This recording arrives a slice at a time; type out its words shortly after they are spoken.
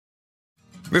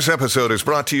This episode is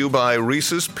brought to you by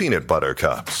Reese's Peanut Butter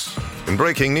Cups. In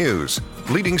breaking news,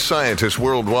 leading scientists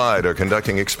worldwide are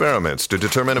conducting experiments to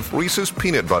determine if Reese's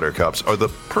Peanut Butter Cups are the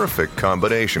perfect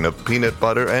combination of peanut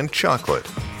butter and chocolate.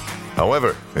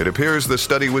 However, it appears the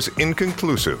study was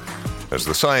inconclusive, as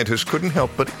the scientists couldn't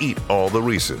help but eat all the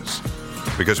Reese's.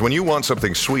 Because when you want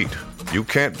something sweet, you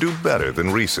can't do better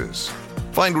than Reese's.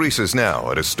 Find Reese's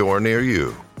now at a store near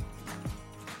you.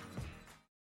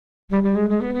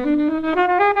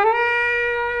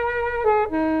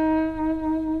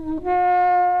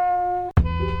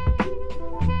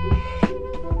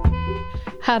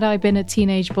 Had I been a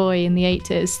teenage boy in the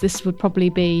 80s, this would probably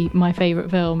be my favourite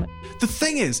film. The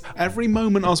thing is, every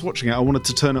moment I was watching it, I wanted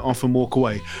to turn it off and walk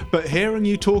away. But hearing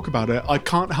you talk about it, I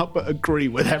can't help but agree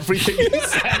with everything you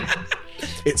said.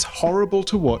 It's horrible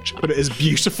to watch, but it is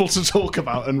beautiful to talk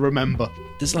about and remember.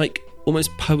 There's like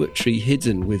almost poetry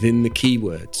hidden within the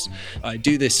keywords. I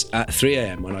do this at 3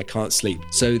 a.m. when I can't sleep.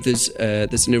 So there's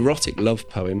an erotic love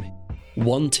poem.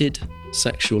 Wanted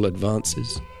sexual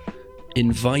advances.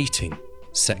 Inviting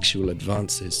sexual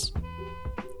advances.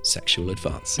 Sexual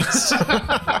advances.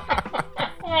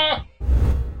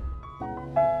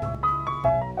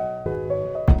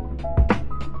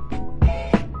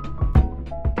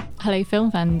 Hello, film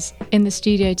fans. In the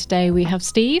studio today, we have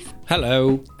Steve.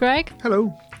 Hello. Greg.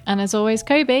 Hello. And as always,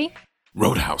 Kobe.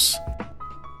 Roadhouse.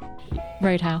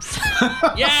 Roadhouse.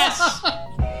 Yes!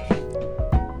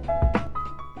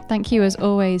 Thank you, as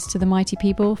always, to the mighty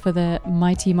people for the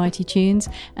mighty, mighty tunes.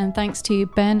 And thanks to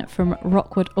Ben from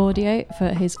Rockwood Audio for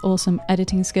his awesome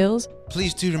editing skills.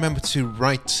 Please do remember to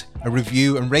write a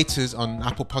review and rate us on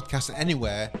Apple Podcasts and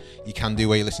anywhere you can do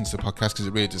where you listen to the podcast, because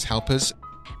it really does help us.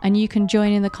 And you can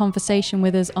join in the conversation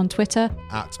with us on Twitter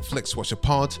At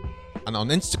FlixWatcherPod and on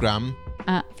Instagram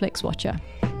at FlixWatcher.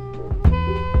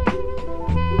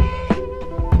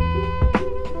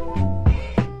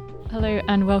 Hello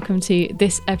and welcome to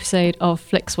this episode of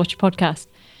Flix Watcher Podcast.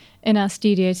 In our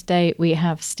studio today, we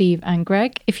have Steve and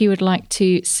Greg. If you would like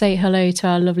to say hello to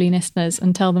our lovely listeners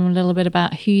and tell them a little bit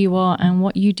about who you are and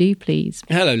what you do, please.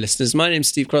 Hello, listeners. My name's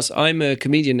Steve Cross. I'm a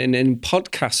comedian, and in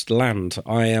podcast land,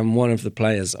 I am one of the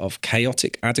players of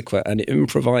Chaotic Adequate, an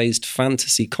improvised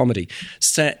fantasy comedy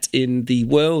set in the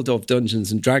world of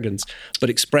Dungeons and Dragons, but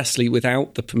expressly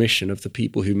without the permission of the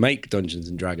people who make Dungeons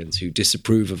and Dragons, who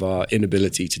disapprove of our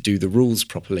inability to do the rules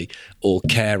properly or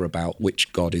care about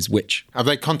which god is which. Have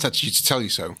they contacted you to tell you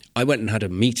so? I went and had a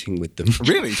meeting with them.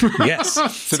 Really? Yes.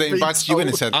 So they invited you in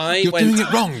and said, You're doing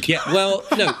it wrong. Yeah, well,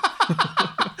 no.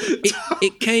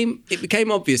 It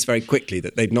became obvious very quickly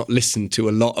that they'd not listened to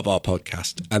a lot of our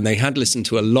podcast, and they had listened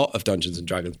to a lot of Dungeons and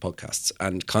Dragons podcasts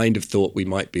and kind of thought we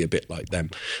might be a bit like them.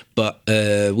 But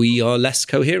we are less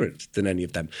coherent than any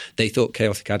of them. They thought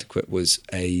Chaotic Adequate was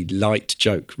a light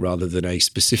joke rather than a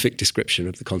specific description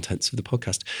of the contents of the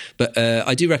podcast. But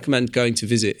I do recommend going to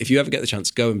visit, if you ever get the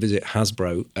chance, go and visit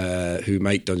Hasbro, who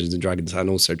make Dungeons and Dragons and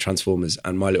also Transformers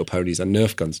and My Little Ponies and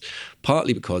Nerf guns,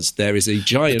 partly because there is a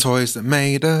giant... The toys that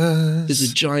made us. There's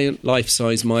a giant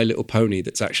life-size My Little Pony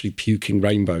that's actually puking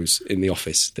rainbows in the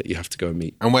office that you have to go and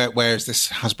meet. And where is this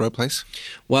Hasbro place?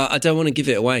 Well, I don't want to give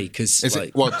it away because... Is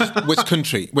it what? Which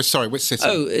country? Which city?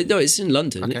 Oh, no, it's in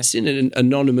London. Okay. It's in an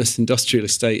anonymous industrial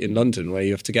estate in London where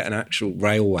you have to get an actual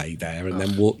railway there and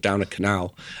then walk down a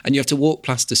canal. And you have to walk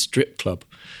past a strip club.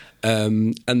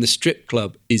 And the strip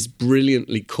club is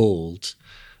brilliantly called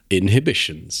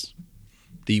Inhibitions.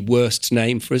 The worst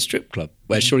name for a strip club,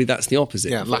 where surely that's the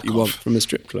opposite of what you want from a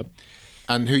strip club.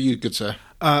 And who are you, good sir?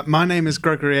 My name is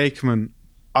Gregory Akerman.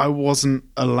 I wasn't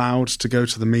allowed to go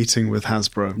to the meeting with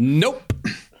Hasbro. Nope.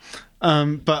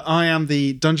 But I am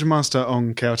the Dungeon Master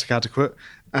on Chaotic Adequate,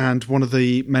 and one of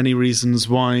the many reasons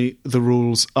why the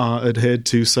rules are adhered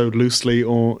to so loosely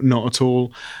or not at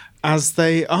all as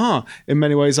they are. In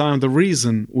many ways, I am the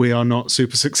reason we are not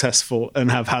super successful and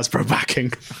have Hasbro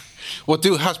backing. Well,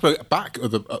 do Hasbro back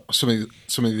some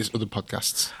of these other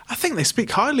podcasts? I think they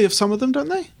speak highly of some of them, don't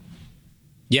they?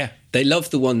 Yeah, they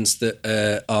love the ones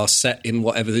that are set in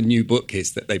whatever the new book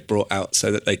is that they brought out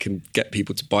so that they can get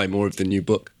people to buy more of the new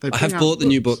book. I have bought the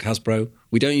new book, Hasbro.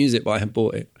 We don't use it, but I have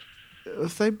bought it.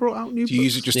 Have they brought out new books? Do you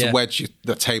use it just to wedge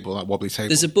the table, that wobbly table?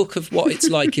 There's a book of what it's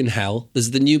like in hell.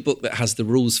 There's the new book that has the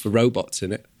rules for robots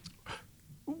in it.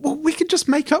 Well, we could just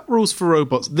make up rules for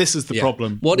robots. This is the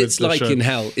problem. What it's like in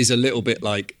hell is a little bit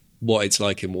like what it's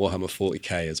like in Warhammer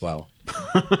 40k as well.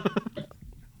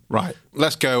 Right.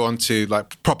 Let's go on to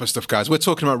like proper stuff, guys. We're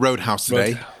talking about Roadhouse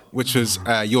today, which was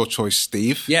your choice,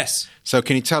 Steve. Yes. So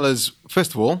can you tell us,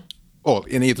 first of all, or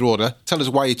in either order, tell us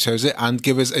why you chose it and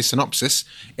give us a synopsis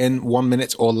in 1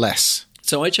 minute or less.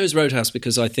 So I chose Roadhouse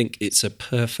because I think it's a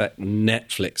perfect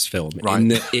Netflix film Right. in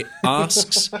that it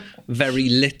asks very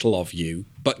little of you,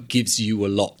 but gives you a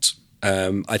lot.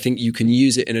 I think you can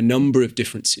use it in a number of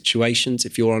different situations.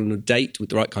 If you're on a date with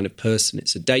the right kind of person,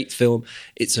 it's a date film.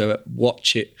 It's a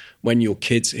watch it when your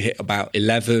kids hit about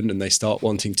 11 and they start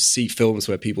wanting to see films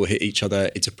where people hit each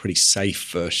other. It's a pretty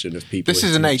safe version of people. This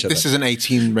is an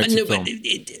 18 rated film. But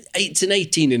it's an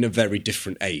 18 in a very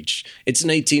different age. It's an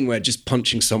 18 where just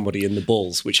punching somebody in the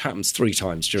balls, which happens 3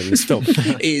 times during this film,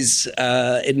 is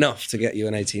enough to get you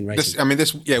an 18 rating.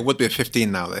 This would be a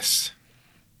 15 now. This.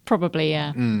 Probably,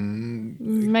 yeah.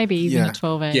 Maybe even a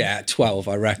 12. Yeah, 12,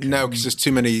 I reckon. No, because there's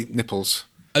too many nipples.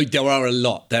 Oh, there are a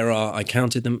lot. There are, I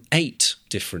counted them, 8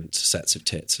 different sets of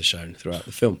tits are shown throughout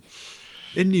the film.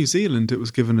 In New Zealand, it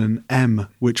was given an M,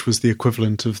 which was the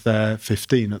equivalent of their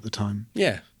 15 at the time.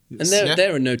 Yeah. And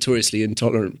they're a notoriously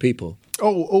intolerant people.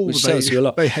 Which tells you a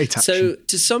lot. They hate action. So,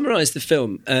 to summarise the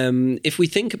film, if we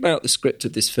think about the script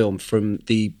of this film from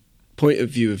the point of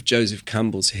view of Joseph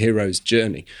Campbell's hero's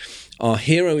journey, our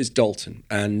hero is Dalton,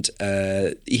 and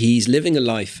he's living a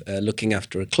life looking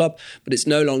after a club, but it's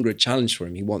no longer a challenge for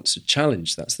him. He wants a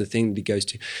challenge. That's the thing that he goes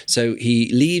to. So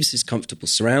he leaves his comfortable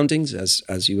surroundings,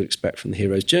 as you would expect from the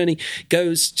hero's journey,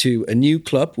 goes to a new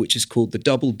club, which is called the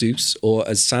Double Deuce, or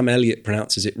as Sam Elliott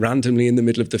pronounces it randomly in the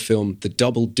middle of the film, the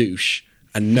Double Douche.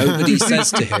 And nobody says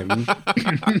to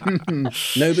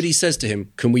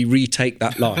him, can we retake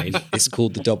that line? It's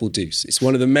called the Double Deuce. It's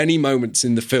one of the many moments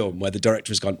in the film where the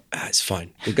director has gone, it's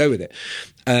fine, we'll go with it.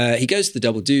 He goes to the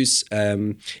Double Deuce.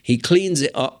 He cleans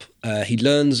it up. He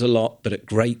learns a lot, but at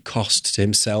great cost to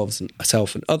himself and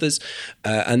others.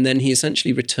 And then he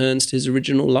essentially returns to his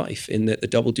original life in that the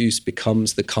Double Deuce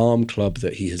becomes the calm club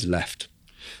that he has left.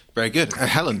 Very good.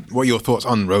 Helen, what are your thoughts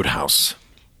on Roadhouse?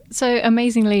 So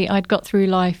amazingly, I'd got through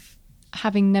life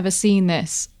having never seen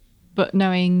this, but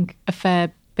knowing a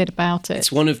fair bit about it. It's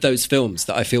one of those films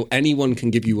that I feel anyone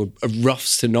can give you a rough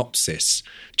synopsis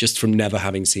just from never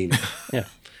having seen it. Yeah.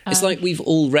 It's like we've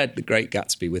all read The Great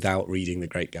Gatsby without reading The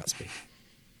Great Gatsby.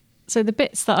 So the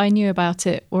bits that I knew about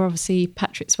it were obviously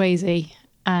Patrick Swayze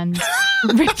and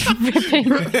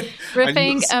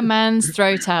ripping a man's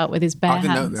throat out with his bare I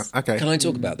didn't hands. know that. Okay. Can I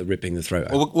talk about the ripping the throat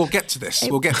out? Well, we'll get to this.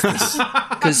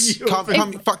 Because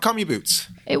calm your boots.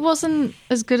 It wasn't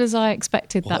as good as I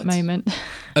expected that moment.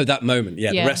 Oh, that moment.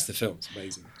 Yeah, Yeah. The rest of the film's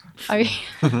amazing. I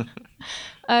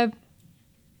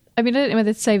mean, I don't know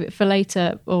whether to save it for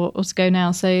later or to go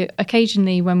now. So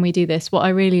occasionally when we do this, what I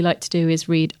really like to do is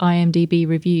read IMDb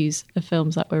reviews of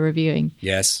films that we're reviewing.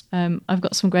 Yes. I've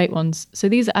got some great ones. So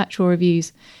these are actual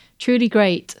reviews. Truly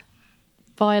great.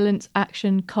 Violence,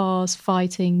 action, cars,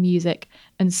 fighting, music,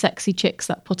 and sexy chicks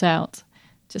that put out.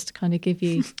 Just to kind of give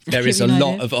you... There is a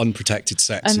lot of unprotected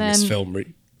sex in this film.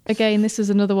 Again, this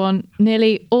is another one.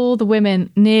 Nearly all the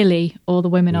women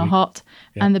are hot.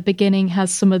 Yeah. And the beginning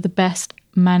has some of the best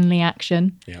manly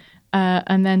action. Yeah.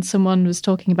 And then someone was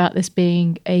talking about this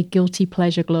being a guilty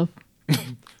pleasure glove.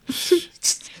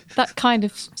 That kind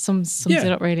of sums it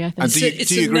up, really, I think. And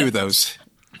do you agree with those?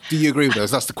 Do you agree with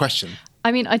those? That's the question.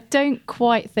 I mean, I don't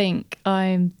quite think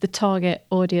I'm the target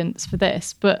audience for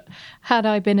this, but had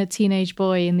I been a teenage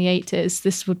boy in the 80s,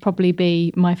 this would probably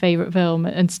be my favourite film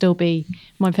and still be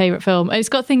my favourite film. It's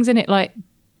got things in it like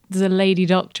there's a lady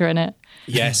doctor in it.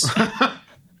 Yes.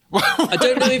 I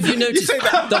don't know if you noticed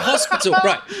the hospital,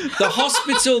 right? The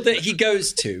hospital that he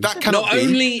goes to. That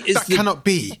cannot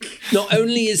be. Not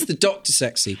only is the doctor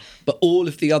sexy, but all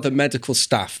of the other medical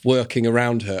staff working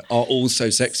around her are also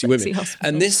sexy women. Hospital.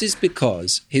 And this is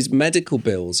because his medical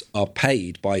bills are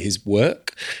paid by his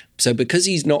work. So because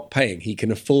he's not paying, he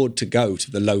can afford to go to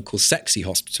the local sexy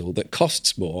hospital that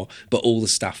costs more, but all the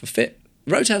staff are fit.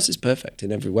 Roadhouse is perfect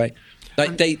in every way.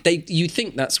 Like you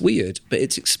think that's weird, but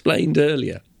it's explained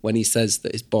earlier when he says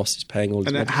that his boss is paying all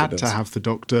his medical bills. And it had to have the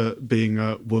doctor being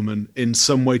a woman in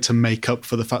some way to make up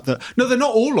for the fact that, no, they're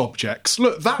not all objects.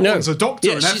 Look, that one's a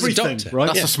doctor and everything, right?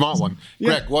 That's a smart one.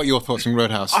 Greg, what are your thoughts on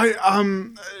Roadhouse?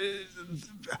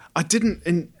 I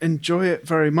didn't enjoy it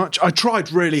very much. I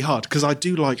tried really hard because I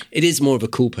do like... It is more of a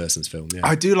cool person's film, yeah.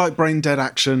 I do like brain dead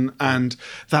action and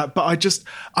that, but I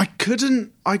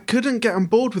couldn't get on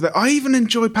board with it. I even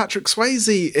enjoy Patrick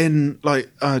Swayze in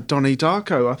Donnie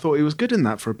Darko. I thought he was good in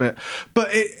that for a bit, but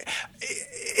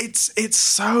it's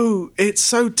so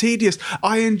tedious.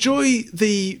 I enjoy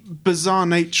the bizarre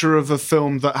nature of a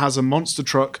film that has a monster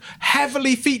truck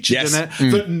heavily featured in it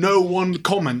that no one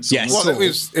comments on. Well, it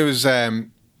was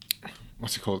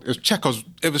what's it called? It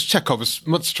was Chekhov's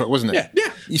monster truck, wasn't it?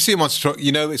 Yeah. You see a monster truck,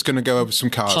 you know it's going to go over some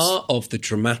cars. Part of the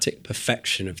dramatic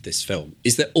perfection of this film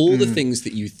is that all the things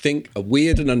that you think are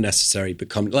weird and unnecessary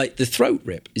become, like the throat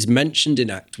rip is mentioned in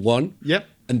Act 1. Yep.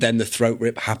 And then the throat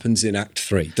rip happens in Act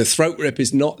 3. The throat rip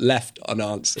is not left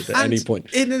unanswered at any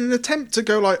point. In an attempt to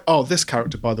go like, oh, this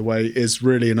character, by the way, is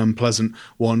really an unpleasant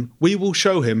one, we will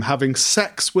show him having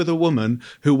sex with a woman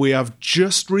who we have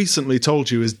just recently told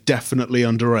you is definitely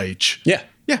underage. Yeah.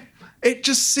 Yeah. It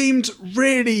just seemed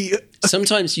really...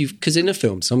 Sometimes because in a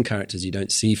film, some characters you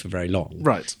don't see for very long.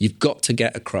 Right. You've got to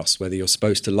get across whether you're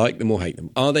supposed to like them or hate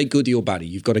them. Are they goody or baddie?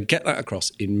 You've got to get that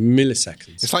across in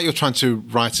milliseconds. It's like you're trying to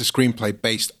write a screenplay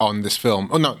based on this film.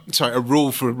 Oh, no, sorry, a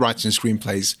rule for writing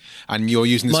screenplays, and you're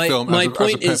using this film as a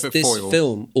perfect is this foil.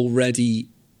 film already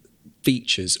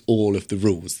features all of the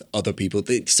rules that other people...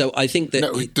 So I think that...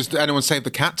 No, does anyone save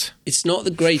the cat? It's not the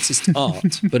greatest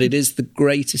art, but it is the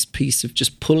greatest piece of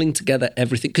just pulling together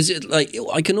everything. Because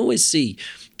I can always see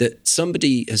that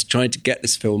somebody has tried to get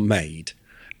this film made,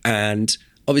 and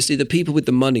obviously the people with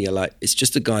the money are like, it's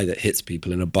just a guy that hits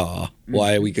people in a bar.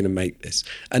 Why are we going to make this?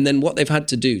 And then what they've had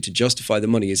to do to justify the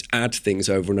money is add things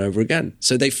over and over again.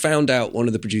 So they found out one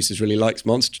of the producers really likes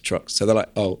monster trucks. So they're like,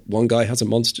 oh, one guy has a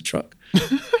monster truck.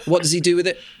 What does he do with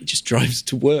it? He just drives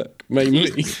to work,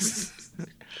 mainly.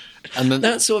 And then,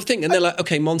 that sort of thing. And they're like,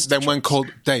 okay, monster Then trucks. when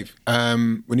called, Dave,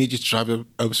 we need you to drive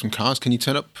over some cars. Can you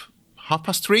turn up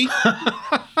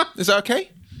 3:30? Is that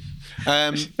okay?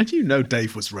 And you know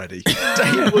Dave was ready.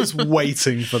 Dave was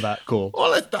waiting for that call.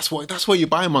 Well, that's why you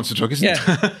buy a monster truck, isn't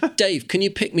it? Dave, can you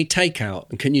pick me takeout?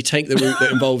 And can you take the route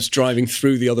that involves driving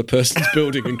through the other person's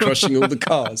building and crushing all the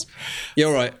cars? Yeah,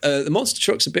 all right. The monster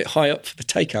truck's a bit high up for the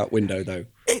takeout window, though.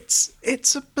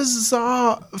 It's a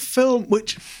bizarre film,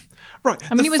 which... Right.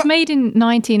 I mean, it was made in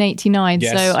 1989,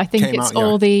 Yes. so I think Came it's out, yeah.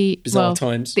 all the Bizarre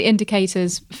times. the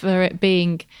indicators for it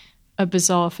being a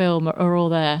bizarre film are all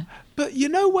there. But you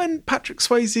know when Patrick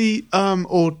Swayze,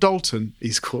 or Dalton,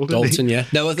 he's called, isn't he? Dalton, yeah.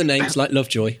 No other names like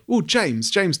Lovejoy. Oh, James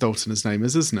Dalton, his name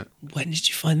is, isn't it? When did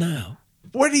you find that out?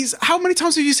 How many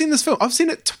times have you seen this film? I've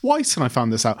seen it twice, and I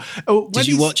found this out. Did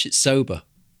you watch it sober?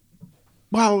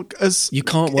 Well, You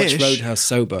can't watch ish, Roadhouse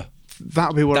sober.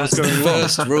 That'd be what That's I was the going wrong.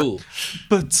 first rule.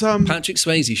 But Patrick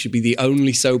Swayze should be the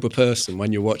only sober person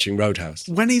when you're watching Roadhouse.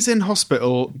 when he's in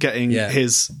hospital getting Yeah.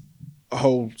 his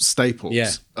whole staples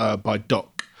Yeah. by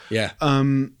Doc, Yeah.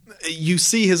 you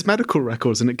see his medical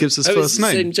records, and it gives his Oh, first it's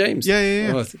name. St. James.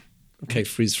 Yeah. Oh, okay,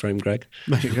 freeze frame, Greg.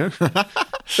 There you go.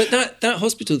 But that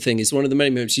hospital thing is one of the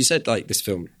many moments. You said, like, this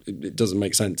film, it doesn't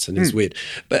make sense and it's weird.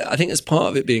 But I think as part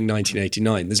of it being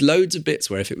 1989, there's loads of bits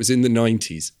where if it was in the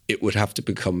 90s, it would have to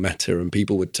become meta and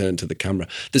people would turn to the camera.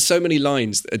 There's so many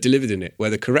lines that are delivered in it where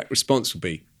the correct response would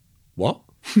be, what?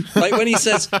 Like when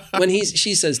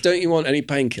she says, don't you want any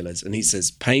painkillers? And he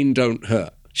says, pain don't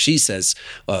hurt. She says,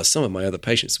 well, some of my other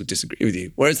patients would disagree with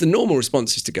you. Whereas the normal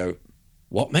response is to go,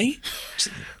 what, mate?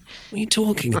 What are you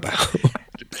talking about?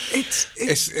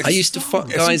 I used to fuck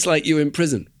guys like you in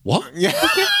prison. What? Yeah.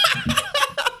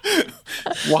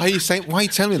 Why are you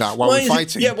telling me that while we're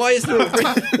fighting?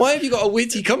 Why have you got a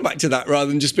witty comeback to that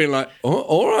rather than just being like, oh,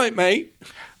 all right, mate?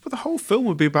 But the whole film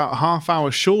would be about a half hour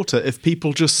shorter if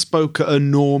people just spoke at a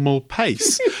normal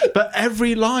pace. But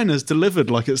every line is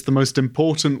delivered like it's the most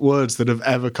important words that have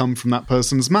ever come from that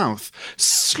person's mouth,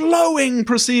 slowing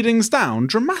proceedings down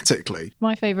dramatically.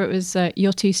 My favourite was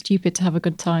 "You're too stupid to have a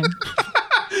good time."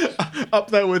 Up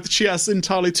there with she has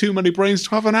entirely too many brains to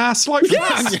have an ass like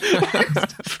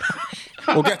that.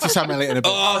 We'll get to Sam Elliott in a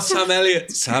bit. Oh, Sam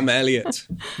Elliott.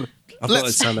 I've got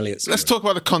a Sam Elliott story. Let's talk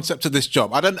about the concept of this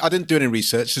job. I didn't do any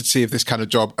research to see if this kind of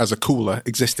job as a cooler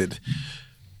existed.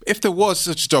 If there was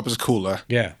such a job as a cooler,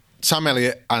 Yeah. Sam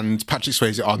Elliott and Patrick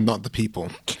Swayze are not the people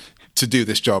to do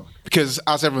this job. Because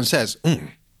as everyone says,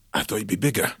 I thought you'd be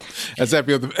bigger. As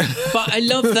every other... But I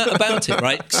love that about it,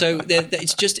 right? So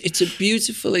it's a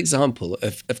beautiful example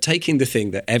of taking the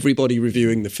thing that everybody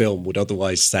reviewing the film would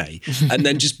otherwise say and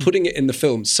then just putting it in the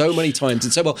film so many times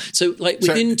and so well. So like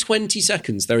within 20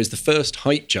 seconds, there is the first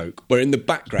height joke where in the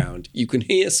background you can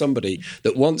hear somebody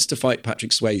that wants to fight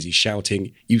Patrick Swayze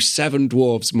shouting, "You seven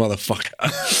dwarves,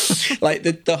 motherfucker." Like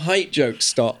the height jokes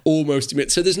start almost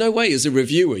immediately. So there's no way as a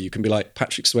reviewer you can be like,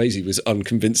 Patrick Swayze was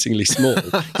unconvincingly small.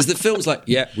 Because the film's like,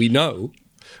 yeah, we know.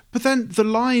 But then the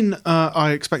line,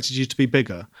 I expected you to be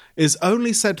bigger, is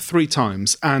only said 3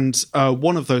 times. And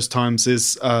one of those times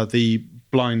is the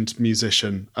blind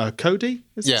musician, Cody,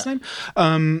 is his name?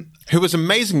 Who was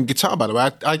amazing guitar, by the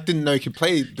way. I didn't know he could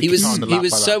play the guitar on the lap He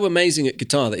was like so that. amazing at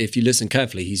guitar that if you listen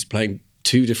carefully, he's playing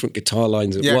two different guitar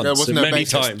lines at once. There wasn't no many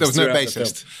bassist. times There was no throughout the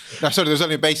bassist. No, sorry, there was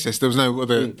only a bassist. There was no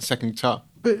other second guitar.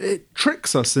 But it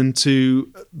tricks us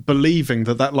into believing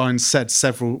that line's said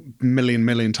several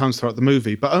million times throughout the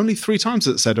movie, but only 3 times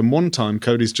it's said, and one time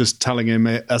Cody's just telling him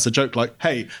it as a joke, like,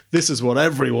 hey, this is what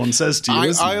everyone says to you,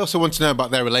 isn't I it? also want to know about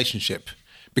their relationship,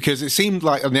 because it seemed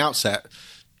like on the outset,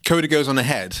 Cody goes on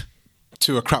ahead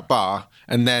to a crap bar,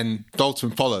 and then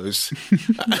Dalton follows,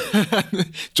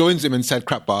 joins him in said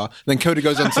crap bar. Then Cody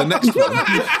goes on to the next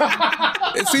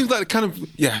one. It seems like kind of, do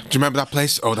you remember that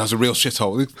place? Oh, that was a real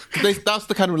shithole. That's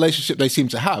the kind of relationship they seem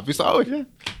to have. It's like, oh yeah,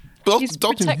 but He's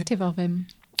Dalton, protective of him.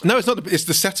 no, it's not. It's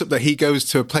the setup that he goes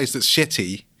to a place that's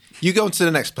shitty. You go on to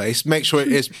the next place, make sure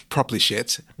it is properly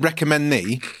shit. Recommend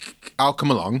me. I'll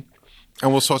come along,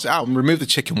 and we'll sort it out and remove the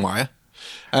chicken wire.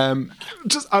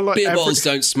 I like Beer bottles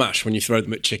don't smash when you throw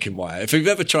them at chicken wire. If you've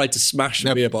ever tried to smash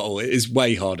a beer bottle, it is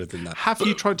way harder than that. Have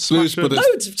you tried to Blues smash it? Brothers-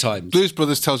 Loads of times. Blues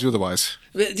Brothers tells you otherwise.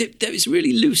 There is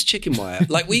really loose chicken wire.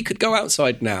 Like, we could go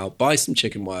outside now, buy some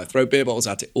chicken wire, throw beer bottles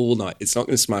at it all night. It's not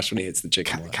going to smash when it hits the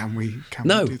chicken wire. Can we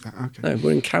No, do that? Okay. no,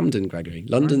 we're in Camden, Gregory.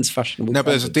 London's fashionable. No,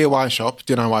 but there's a Camden. DIY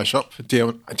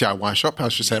shop, I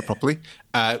should say it properly,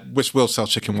 which will sell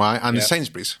chicken wire, and Yeah.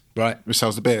 Sainsbury's, Right. which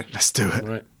sells the beer. Let's do it.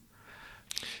 Right.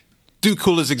 Do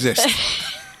coolers exist?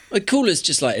 Well, cooler's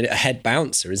just like a head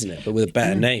bouncer, isn't it? But with a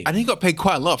better name. And he got paid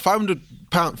quite a lot,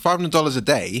 $500 a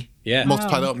day. Yeah.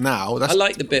 Multiply that up now. That's I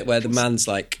like the bit where the man's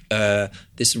like,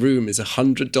 this room is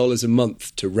 $100 a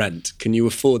month to rent. Can you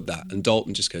afford that? And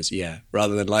Dalton just goes, yeah.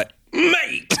 Rather than like,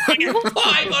 mate, I get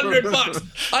 $500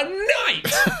 a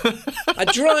night. I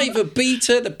drive a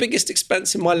Beta. The biggest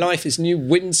expense in my life is new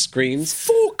windscreens.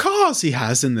 4 cars he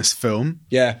has in this film.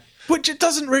 Yeah. Which it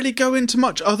doesn't really go into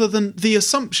much other than the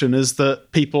assumption is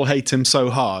that people hate him so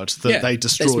hard that they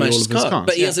destroy all smash of his cars.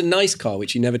 But he has a nice car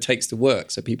which he never takes to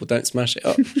work, so people don't smash it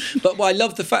up. But I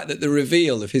love the fact that the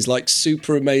reveal of his like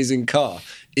super amazing car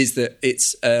is that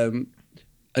it's an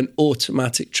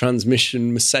automatic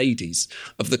transmission Mercedes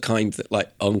of the kind that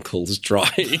like uncles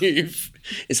drive.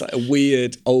 It's like a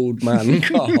weird old man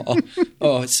car.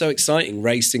 Oh, it's so exciting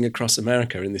racing across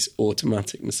America in this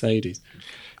automatic Mercedes.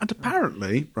 And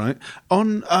apparently, right,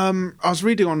 on I was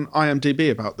reading on IMDb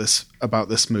about this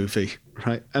movie,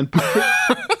 right? And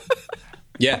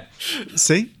Yeah.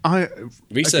 see,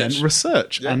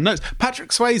 Research. and notes. Patrick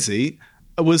Swayze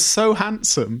was so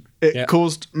handsome it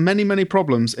caused many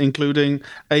problems, including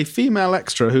a female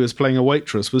extra who was playing a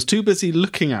waitress was too busy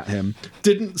looking at him,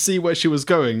 didn't see where she was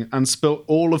going, and spilt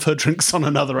all of her drinks on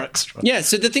another extra. Yeah,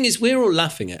 so the thing is, we're all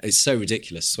laughing at it. It's so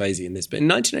ridiculous, Swayze in this. But in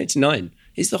 1989,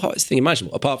 he's the hottest thing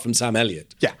imaginable, apart from Sam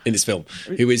Elliott in this film,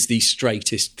 who is the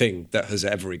straightest thing that has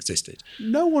ever existed.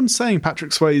 No one's saying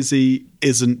Patrick Swayze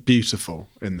isn't beautiful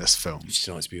in this film. She's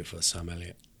not as beautiful as Sam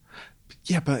Elliott.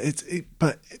 Yeah,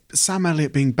 but Sam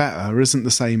Elliott being better isn't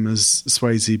the same as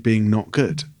Swayze being not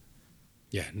good.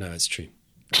 Yeah, no, it's true.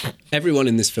 Everyone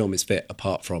in this film is fit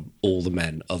apart from all the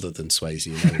men other than Swayze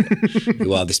and Elliott,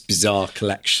 who are this bizarre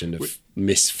collection of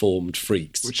misformed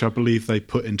freaks. Which I believe they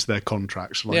put into their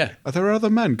contracts. Like, are there other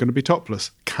men going to be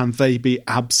topless? Can they be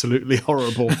absolutely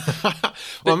horrible?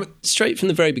 Well, straight from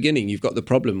the very beginning, you've got the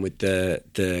problem with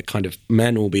the kind of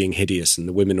men all being hideous and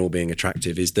the women all being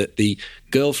attractive is that the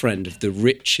girlfriend of the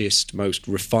richest, most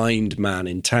refined man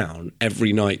in town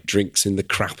every night drinks in the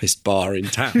crappiest bar in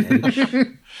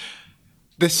town.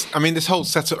 This whole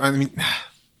setup. I mean,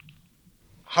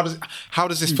 how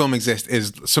does this film exist?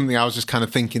 Is something I was just kind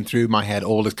of thinking through my head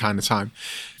all the kind of time.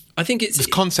 I think it's This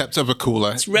concept of a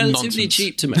cooler. It's relatively nonsense.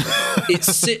 cheap to make. It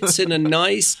sits in a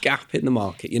nice gap in the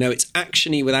market. You know, it's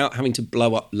actiony without having to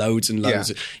blow up loads and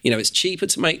loads. Yeah. You know, it's cheaper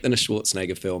to make than a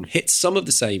Schwarzenegger film. Hits some of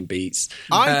the same beats.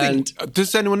 I think.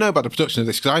 Does anyone know about the production of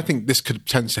this? Because I think this could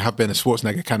potentially have been a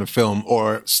Schwarzenegger kind of film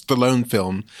or Stallone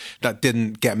film that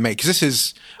didn't get made. Because this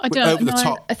is over the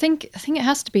top. I think it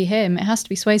has to be him. It has to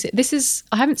be Swayze. This is,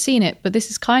 I haven't seen it, but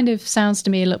this is kind of sounds to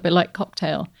me a little bit like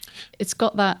Cocktail. It's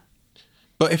got that.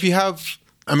 But if you have,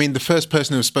 the first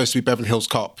person who was supposed to be Beverly Hills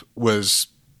Cop was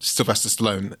Sylvester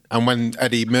Stallone, and when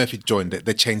Eddie Murphy joined it,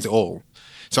 they changed it all.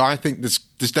 So I think there's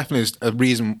definitely a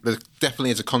reason. There definitely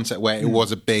is a concept where it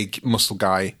was a big muscle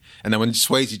guy, and then when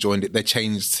Swayze joined it, they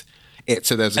changed it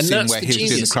so there's a scene where he was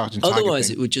doing the Crouching Tiger Otherwise,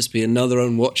 thing. it would just be another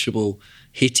unwatchable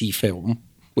hitty film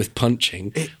with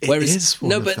punching. It is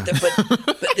one of but them.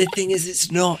 the thing is,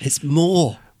 it's not. It's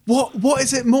more. What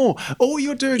is it more? All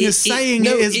you're doing is saying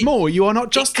it is more. You are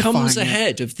not justifying it. Comes it.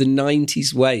 ahead of the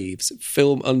 90s waves of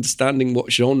film understanding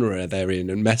what genre they're in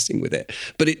and messing with it.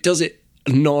 But it does it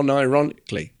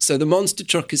non-ironically. So the monster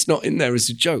truck is not in there as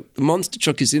a joke. The monster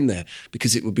truck is in there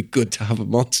because it would be good to have a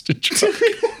monster truck.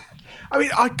 I mean,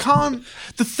 I can't.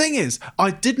 The thing is,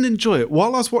 I didn't enjoy it.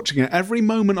 While I was watching it, every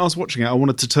moment I was watching it, I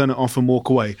wanted to turn it off and walk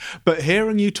away. But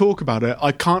hearing you talk about it,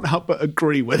 I can't help but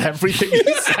agree with everything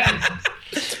you said.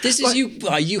 This is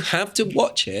you have to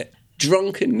watch it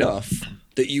drunk enough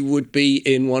that you would be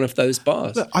in one of those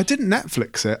bars. Look, I didn't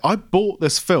Netflix it. I bought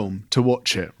this film to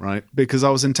watch it, right? Because I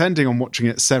was intending on watching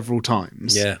it several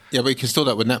times. Yeah. Yeah, but you can still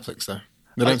do that with Netflix, though.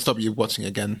 They don't stop you watching it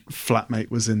again.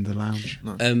 Flatmate was in the lounge.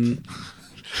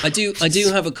 I do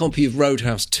have a copy of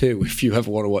Roadhouse 2 if you ever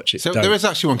want to watch it. So Don't. there is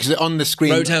actually one, because on the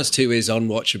screen... Roadhouse 2 is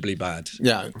unwatchably bad.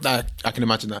 Yeah, I can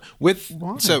imagine that. Why?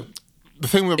 So the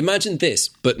thing with... Imagine this,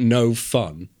 but no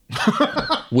fun,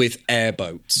 with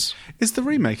airboats. Is the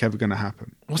remake ever going to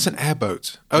happen? What's an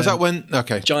airboat? Oh, is that when...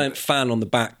 Okay. Giant fan on the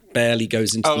back barely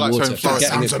goes into the like water. so in Florida.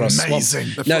 Getting Sounds across amazing.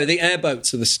 swamp. No, the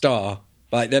airboats are the star.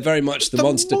 Like, they're very much the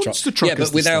monster truck. Truck Yeah, is but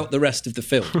the without star. the rest of the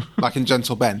film. Like in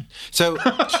Gentle Ben. So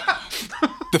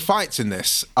the fights in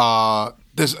this are...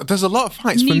 There's a lot of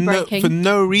fights Knee breaking. for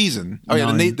no reason. Oh, yeah,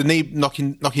 Nine. the knee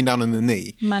knocking down on the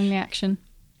knee. Manly action.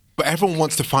 But everyone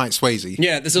wants to fight Swayze.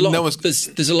 Yeah, there's a lot. No one's-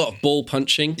 There's a lot of ball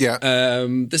punching. Yeah.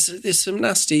 There's some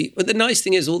nasty. But the nice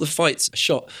thing is, all the fights are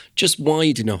shot just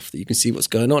wide enough that you can see what's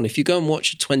going on. If you go and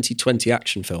watch a 2020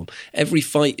 action film, every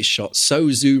fight is shot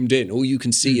so zoomed in. All you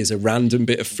can see is a random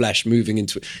bit of flesh moving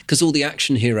into it, because all the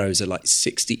action heroes are like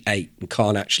 68 and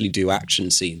can't actually do action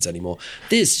scenes anymore.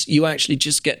 This, you actually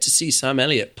just get to see Sam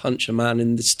Elliott punch a man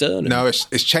in the sternum. No, it's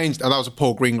changed. And that was a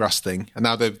Paul Greengrass thing. And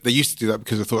now they used to do that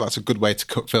because they thought that's a good way to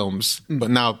cut films. But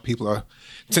now people are,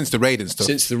 since the Raid and stuff.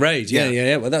 Since the Raid,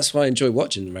 yeah. Well, that's why I enjoy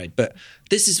watching the Raid. But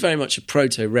this is very much a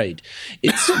proto-Raid.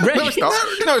 It's Raid. No, it's not.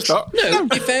 No, it's not. No,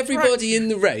 if everybody in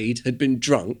the Raid had been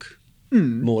drunk,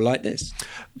 more like this.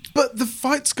 But the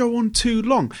fights go on too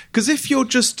long. Because if you're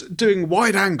just doing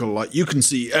wide angle, like you can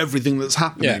see everything that's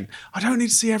happening, Yeah. I don't need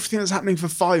to see everything that's happening for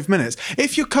 5 minutes.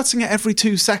 If you're cutting it every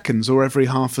 2 seconds or every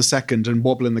half a second and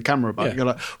wobbling the camera back, Yeah. you're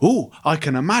like, oh, I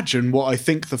can imagine what I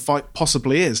think the fight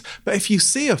possibly is. But if you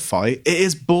see a fight, it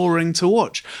is boring to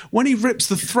watch. When he rips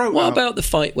the throat What out... about the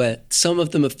fight where some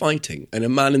of them are fighting and a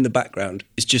man in the background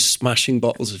is just smashing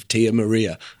bottles of Tia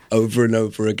Maria over and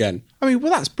over again? I mean,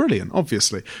 well, that's brilliant,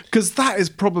 obviously, because that is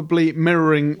probably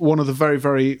mirroring one of the very,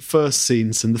 very first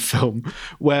scenes in the film,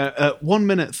 where at 1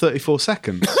 minute 34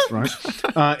 seconds, right,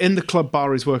 in the club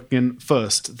bar he's working in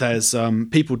first, there's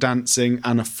people dancing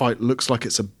and a fight looks like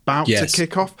it's about Yes. to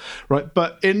kick off, right?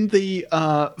 But in the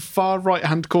far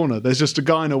right-hand corner, there's just a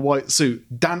guy in a white suit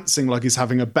dancing like he's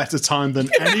having a better time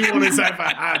than anyone has ever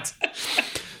had.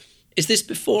 Is this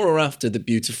before or after the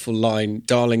beautiful line,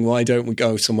 darling, why don't we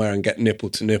go somewhere and get nipple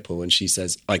to nipple? And she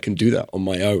says, I can do that on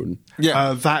my own.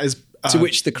 Yeah. That is... To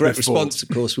which the correct before. response, of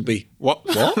course, would be, What?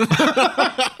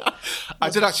 I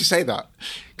did actually say that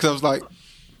because I was like,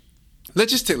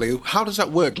 logistically, how does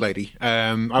that work, lady?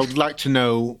 I would like to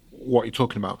know what you're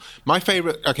talking about. My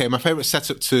favorite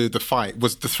setup to the fight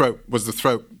was the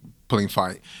throat pulling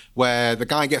fight, where the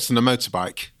guy gets on a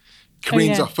motorbike,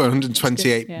 careens yeah. off at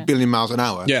 128 yeah. billion miles an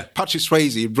hour. Yeah. Patrick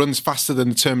Swayze runs faster than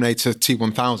the Terminator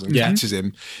T-1000, Yeah. catches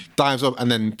him, dives up,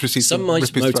 and then proceeds some to rip his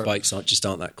throat. motorbikes just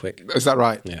aren't that quick. Is that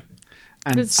right? Yeah.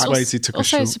 And There's Swayze took a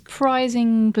also short...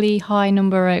 surprisingly high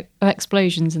number of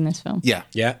explosions in this film. Yeah.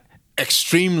 Yeah.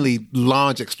 Extremely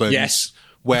large explosions. Yes.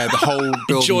 Where the whole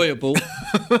building... Enjoyable.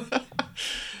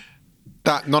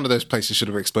 That none of those places should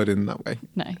have exploded in that way.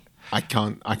 No. I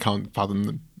can't fathom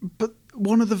them. But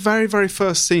one of the very, very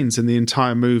first scenes in the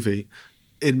entire movie,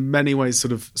 in many ways,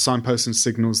 sort of signposts and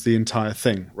signals the entire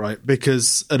thing, right?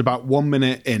 Because at about 1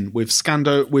 minute in, we've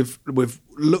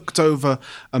looked over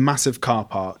a massive car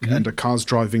park and a car's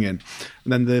driving in.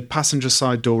 And then the passenger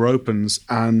side door opens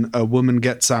and a woman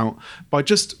gets out by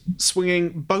just swinging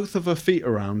both of her feet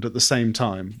around at the same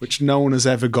time, which no one has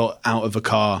ever got out of a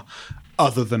car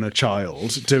other than a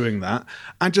child doing that,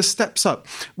 and just steps up,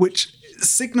 which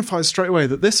signifies straight away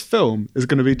that this film is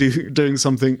going to be doing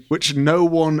something which no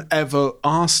one ever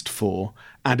asked for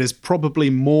and is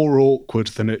probably more awkward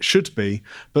than it should be,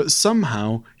 but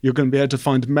somehow you're going to be able to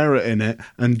find merit in it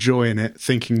and joy in it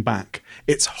thinking back.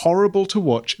 It's horrible to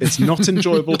watch, it's not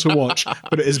enjoyable to watch,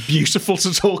 but it is beautiful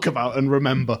to talk about and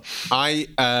remember. This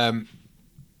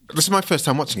is my first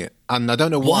time watching it, and I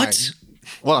don't know why. What?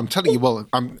 Well, I'm telling you, What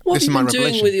this is have my you been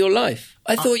revelation. doing with your life?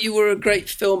 I thought you were a great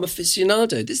film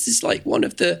aficionado. This is like one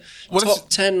of the top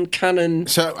 10 canon...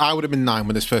 So I would have been 9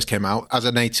 when this first came out, as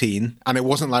an 18, and it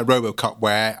wasn't like RoboCop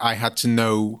where I had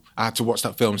to watch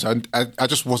that film. So I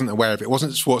just wasn't aware of it. It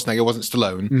wasn't Schwarzenegger, it wasn't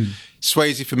Stallone.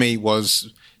 Swayze for me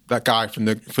was that guy from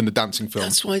the dancing film.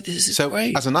 That's why this is so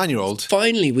great. as a 9-year-old,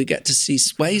 Finally, we get to see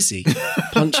Swayze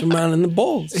punch a man in the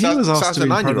balls. He was so asked as to a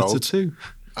be in 9-year-old, Predator too.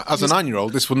 as a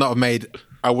 9-year-old, this would not have made.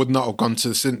 I would not have gone to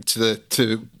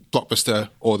Blockbuster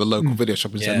or the local video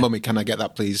shop and said, "Mummy, can I get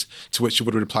that, please?" To which she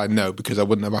would have replied no, because I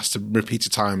wouldn't have asked her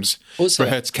repeated times Also- for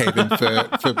her to cave in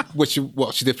for what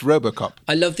she did for RoboCop.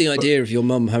 I love the idea of your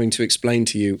mum having to explain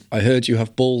to you, I heard you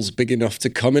have balls big enough to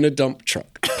come in a dump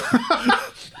truck.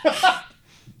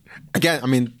 Again, I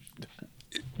mean,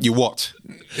 you what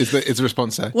is the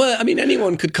response there? Well, I mean,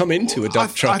 anyone could come into a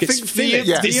dump truck. I think the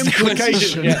It's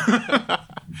implication.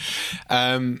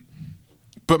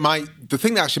 But the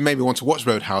thing that actually made me want to watch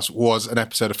Roadhouse was an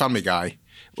episode of Family Guy,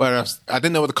 where I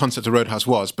didn't know what the concept of Roadhouse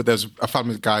was, but there's a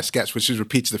Family Guy sketch which is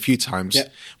repeated a few times,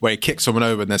 where he kicks someone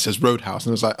over and then says Roadhouse,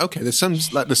 and I was like, okay, there's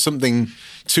something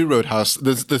to Roadhouse.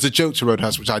 There's a joke to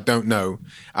Roadhouse which I don't know,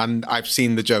 and I've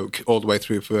seen the joke all the way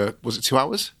through for, was it 2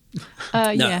 hours?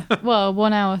 Yeah. Well,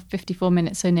 1 hour 54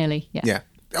 minutes, so nearly. Yeah.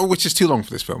 Yeah, which is too long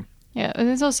for this film. Yeah.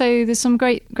 There's some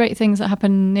great things that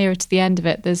happen nearer to the end of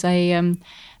it. There's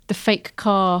the fake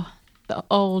car, the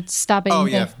old stabbing,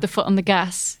 the foot on the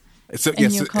gas.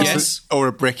 Your car. Or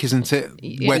a brick, isn't it?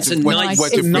 Yeah. It's a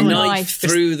knife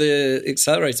through the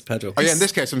accelerator pedal. Oh yeah, in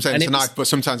this case I'm saying it's a knife, but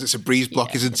sometimes it's a breeze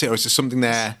block, isn't it? Or is there something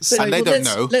there? And they don't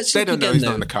know. They don't know he's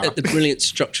not in the car. At the brilliant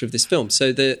structure of this film.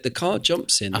 So the car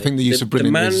jumps in. I think the use of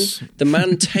brilliant was... The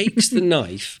man takes the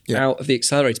knife out of the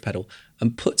accelerator pedal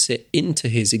and puts it into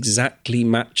his exactly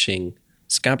matching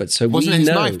scabbard. So wasn't we it his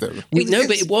know. Knife, though? We know,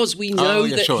 but it was. We know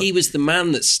that sure. he was the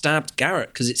man that stabbed Garrett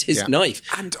because it's his knife.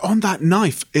 And on that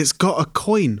knife, it's got a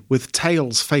coin with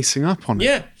tails facing up on it.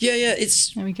 Yeah.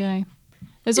 It's There we go.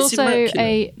 There's It's also immaculate.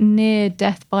 a near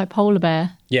death by polar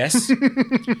bear. yes.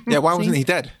 Yeah, why wasn't he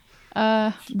dead?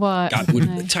 What?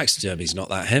 God, taxidermy's not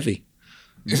that heavy.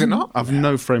 Is it not? I've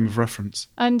no frame of reference.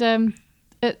 And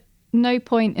at no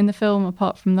point in the film,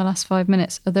 apart from the last 5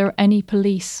 minutes, are there any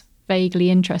police vaguely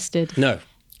interested No.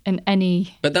 in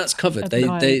any... But that's covered. Of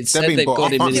the They said being they've bought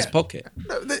got him off, in his aren't pocket.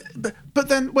 But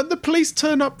then when the police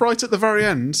turn up right at the very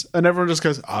end and everyone just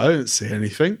goes, I don't see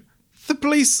anything, the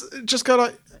police just go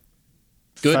like,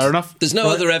 Good. fair enough. There's no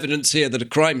other evidence here that a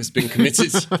crime has been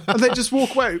committed. And they just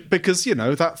walk away because,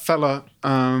 that fella,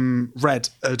 Red,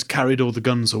 had carried all the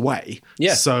guns away.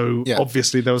 Yeah. So Yeah.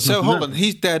 obviously there was So nothing hold there. on,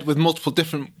 he's dead with multiple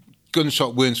different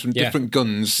gunshot wounds from different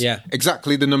guns. Yeah.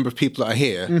 Exactly the number of people that are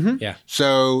here. Yeah.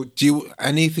 So do you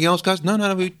anything else, guys? No,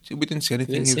 we didn't see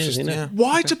anything. Didn't see It was anything, no.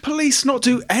 Why do police not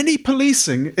do any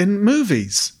policing in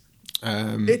movies?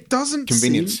 It doesn't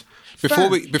convenience. seem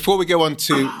fair. Before we go on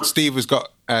to Steve has got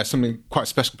something quite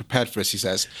special prepared for us, he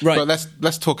says. Right. But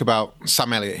let's talk about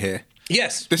Sam Elliott here.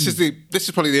 Yes. This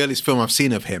is probably the earliest film I've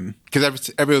seen of him,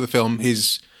 because every other film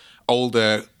he's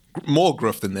older, more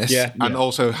gruff than this, and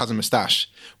also has a moustache.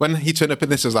 When he turned up in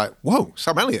this, I was like, whoa,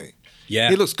 Sam Elliott. Yeah.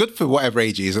 He looks good for whatever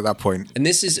age he is at that point. And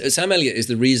this is Sam Elliott is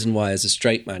the reason why, as a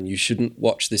straight man, you shouldn't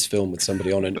watch this film with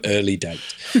somebody on an early date,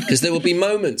 because there will be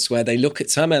moments where they look at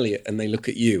Sam Elliott and they look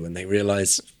at you and they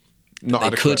realise Not they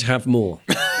adequate. could have more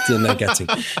than they're getting.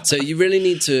 So you really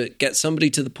need to get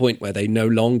somebody to the point where they no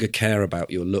longer care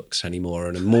about your looks anymore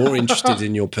and are more interested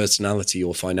in your personality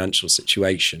or financial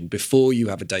situation before you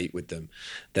have a date with them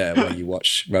there where you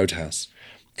watch Roadhouse.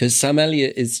 Because Sam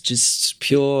Elliott is just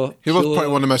pure... He was probably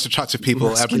one of the most attractive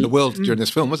people ever in the world during this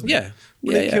film, wasn't he? Yeah.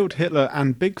 Well, he killed Hitler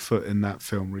and Bigfoot in that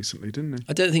film recently, didn't he?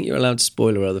 I don't think you're allowed to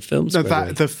spoiler other films. No, by the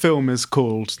way. the film is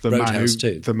called Roadhouse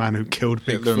 2. The Man Who Killed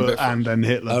Hitler and Bigfoot Bigfoot. and then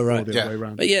Hitler. Oh, right. all the Yeah. other way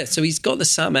around. But yeah, so he's got the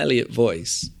Sam Elliott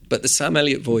voice, but the Sam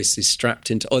Elliott voice is strapped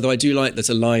into... Although I do like there's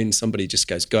a line somebody just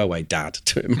goes, "Go away, Dad,"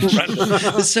 to him.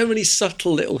 There's so many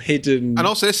subtle little hidden... And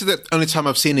also, this is the only time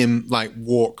I've seen him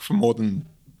walk for more than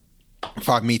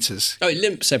 5 meters. Oh, he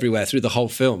limps everywhere through the whole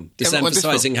film, just Yeah, but this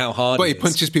emphasising film- how hard But he it is.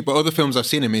 punches people. Other films I've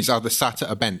seen him, he's either sat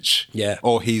at a bench,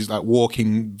 or he's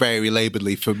walking very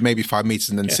labouredly for maybe 5 meters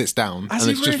and then sits down, Has and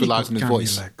he it's just really relies got on his gangy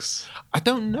voice. legs? I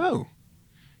don't know.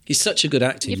 He's such a good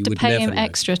actor. You have to would pay never him know.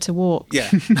 extra to walk. Yeah,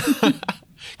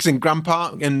 because in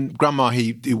Grandpa and Grandma,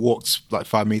 he walks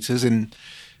 5 meters. In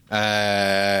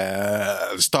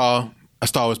A Star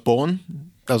Was Born,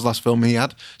 that was the last film he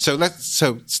had.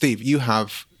 So Steve, you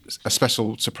have a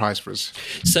special surprise for us.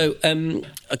 So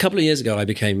a couple of years ago, I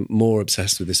became more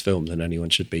obsessed with this film than anyone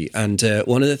should be. And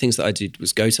one of the things that I did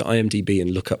was go to IMDb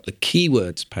and look up the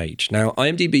keywords page. Now,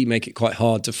 IMDb make it quite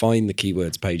hard to find the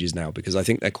keywords pages now because I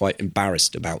think they're quite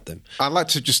embarrassed about them. I'd like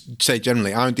to just say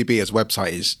generally, IMDb as a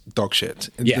website is dog shit.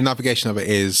 Yeah. The navigation of it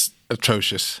is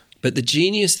atrocious. But the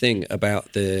genius thing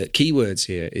about the keywords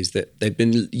here is that they've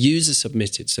been user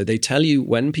submitted. So they tell you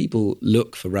when people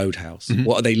look for Roadhouse,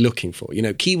 what are they looking for?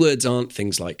 Keywords aren't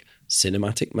things like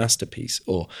cinematic masterpiece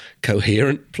or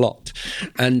coherent plot.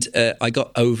 And I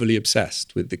got overly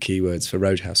obsessed with the keywords for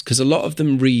Roadhouse because a lot of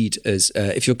them read as,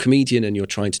 if you're a comedian and you're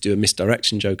trying to do a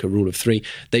misdirection joke, a rule of three,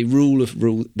 they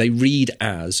read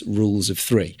as rules of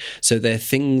three. So they're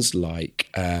things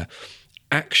like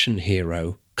action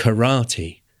hero,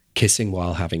 karate, kissing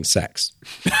while having sex.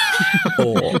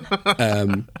 Or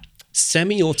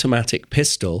semi-automatic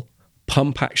pistol,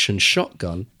 pump action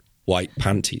shotgun, white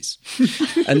panties.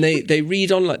 And they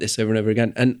read on like this over and over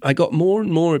again. And I got more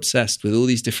and more obsessed with all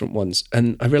these different ones.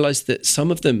 And I realized that some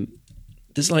of them,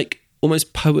 there's like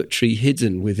almost poetry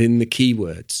hidden within the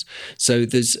keywords. So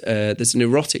there's an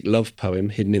erotic love poem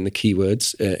hidden in the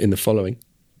keywords in the following.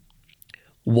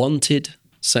 Wanted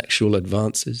sexual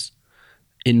advances.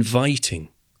 Inviting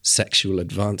sexual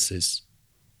advances.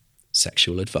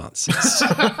 Sexual advances.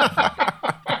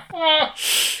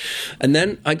 And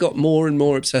then I got more and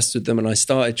more obsessed with them, and I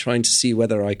started trying to see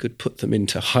whether I could put them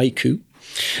into haiku.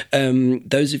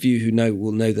 Those of you who know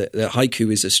will know that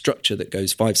haiku is a structure that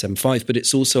goes 5-7-5, but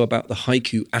it's also about the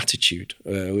haiku attitude,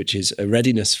 which is a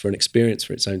readiness for an experience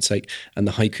for its own sake, and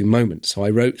the haiku moment. So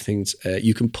I wrote things,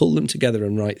 you can pull them together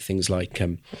and write things like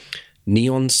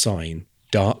neon sign,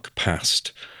 dark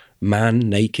past, man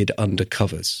naked under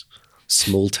covers,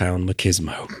 small town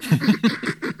machismo.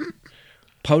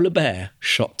 Polar bear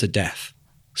shot to death,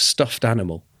 stuffed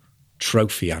animal,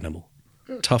 trophy animal,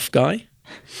 tough guy.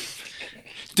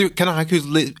 Can a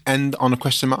haiku end on a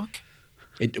question mark?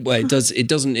 It does. It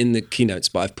doesn't in the keynotes,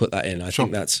 but I've put that in. I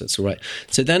think that's all right.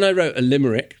 So then I wrote a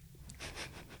limerick,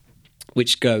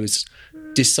 which goes,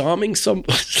 disarming some.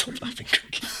 Stop laughing,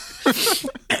 Cookie.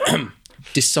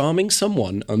 Disarming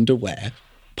someone underwear,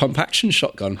 pump action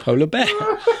shotgun, polar bear.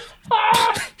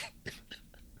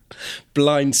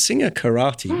 Blind singer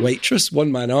karate, waitress,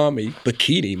 one-man army,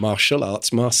 bikini, martial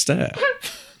arts master.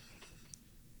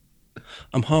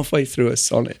 I'm halfway through a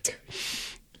sonnet.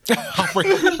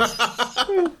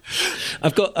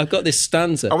 I've got this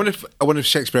stanza. I wonder if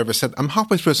Shakespeare ever said, I'm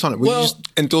halfway through a sonnet. Will you just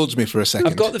indulge me for a second?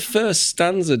 I've got the first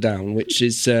stanza down, which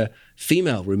is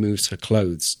female removes her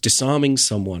clothes, disarming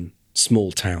someone,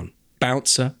 small town.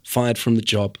 Bouncer, fired from the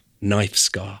job, knife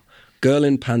scar. Girl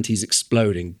in panties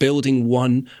exploding, building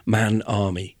one-man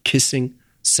army, kissing,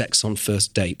 sex on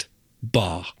first date,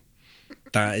 bar.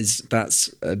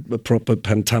 That's a proper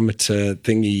pentameter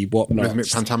thingy, whatnot. Rhythmic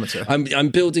pentameter. I'm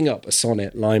building up a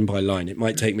sonnet line by line. It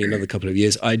might take me another couple of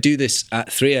years. I do this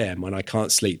at 3 a.m. when I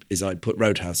can't sleep, is I put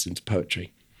Roadhouse into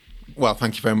poetry. Well,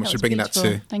 thank you very much for bringing that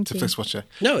to FlixWatcher.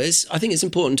 No, I think it's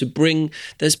important to bring...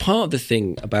 There's part of the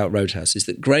thing about Roadhouse is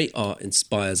that great art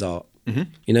inspires art. Mm-hmm.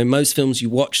 You know, most films, you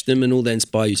watch them and all they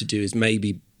inspire you to do is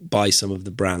maybe buy some of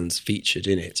the brands featured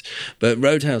in it. But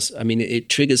Roadhouse, I mean, it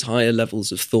triggers higher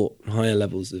levels of thought, higher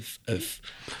levels of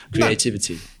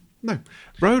creativity. No.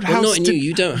 Roadhouse... Well, not in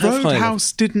you don't have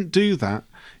Roadhouse didn't do that.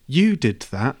 You did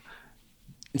that.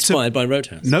 Inspired by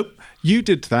Roadhouse. Nope. You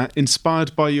did that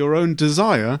inspired by your own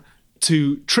desire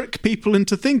to trick people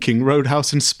into thinking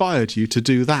Roadhouse inspired you to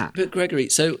do that. But Gregory,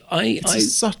 so it's a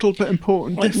subtle but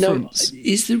important difference.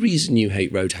 Is the reason you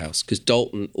hate Roadhouse because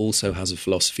Dalton also has a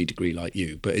philosophy degree like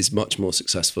you, but is much more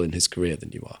successful in his career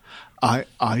than you are?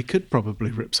 I could probably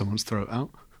rip someone's throat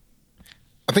out.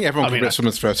 I think everyone can rip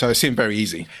someone's throat out. It seemed very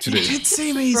easy to do. It did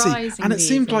seem easy. And it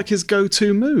seemed like his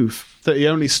go-to move that he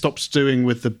only stopped doing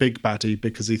with the big baddie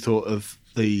because he thought of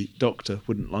the Doctor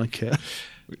wouldn't like it.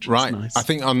 Right. Nice. I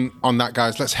think on that,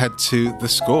 guys, let's head to the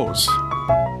scores.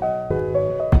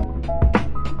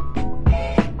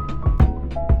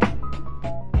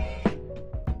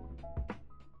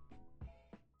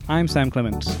 I'm Sam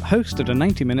Clements, host of the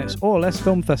 90 Minutes or Less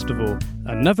Film Festival,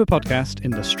 another podcast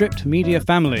in the Stripped Media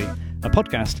family, a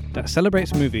podcast that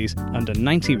celebrates movies under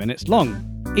 90 minutes long.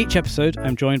 Each episode,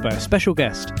 I'm joined by a special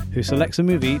guest who selects a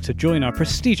movie to join our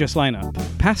prestigious lineup.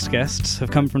 Past guests have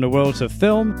come from the worlds of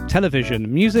film,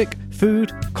 television, music,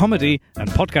 food, comedy, and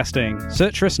podcasting.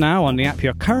 Search for us now on the app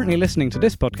you're currently listening to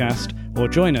this podcast, or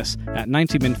join us at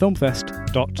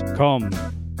 90minfilmfest.com.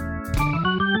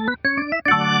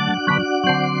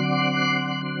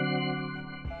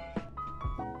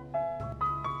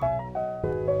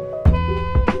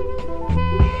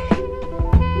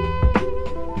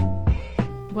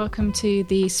 Welcome to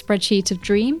the spreadsheet of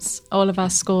dreams. All of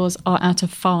our scores are out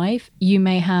of 5. You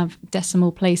may have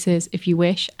decimal places if you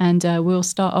wish, and we'll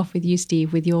start off with you,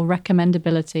 Steve, with your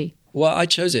recommendability. Well, I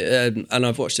chose it, and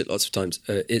I've watched it lots of times.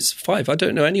 It's 5. I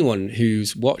don't know anyone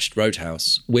who's watched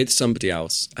Roadhouse with somebody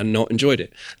else and not enjoyed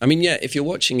it. I mean, yeah, if you're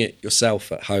watching it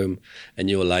yourself at home and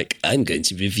you're like, I'm going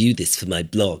to review this for my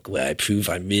blog where I prove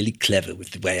I'm really clever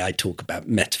with the way I talk about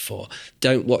metaphor,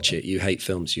 don't watch it. You hate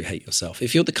films, you hate yourself.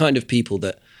 If you're the kind of people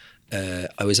that...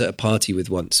 I was at a party with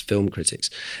once film critics,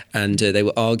 and they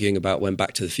were arguing about when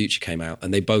Back to the Future came out,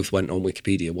 and they both went on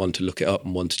Wikipedia, one to look it up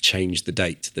and one to change the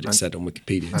date that it said on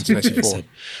Wikipedia. 1984.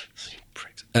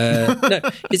 No,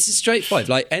 it's a straight 5.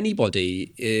 Like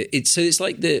anybody, it's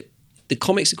like the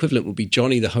comics equivalent would be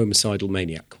Johnny the Homicidal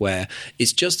Maniac, where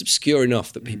it's just obscure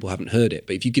enough that people haven't heard it,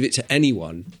 but if you give it to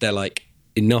anyone, they're like,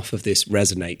 enough of this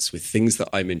resonates with things that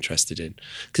I'm interested in.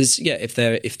 Because yeah, if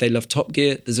they love Top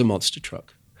Gear, there's a monster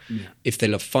truck. Yeah. If they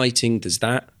love fighting, there's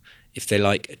that. If they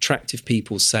like attractive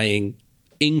people saying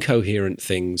incoherent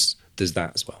things, there's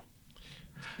that as well.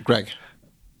 Greg?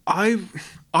 I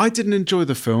didn't enjoy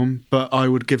the film, but I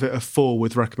would give it a 4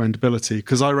 with recommendability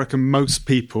because I reckon most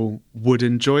people would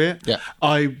enjoy it. Yeah.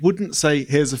 I wouldn't say,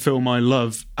 here's a film I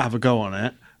love, have a go on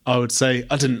it. I would say,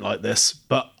 I didn't like this,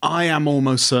 but I am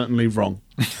almost certainly wrong.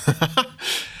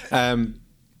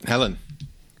 Helen?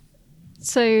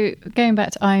 So going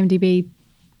back to IMDb,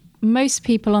 most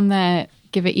people on there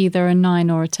give it either a 9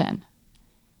 or a 10.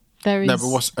 There is... No, but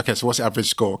what's the average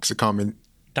score? Because it can't be...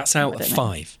 That's out of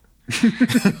 5.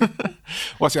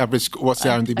 What's the average? What's the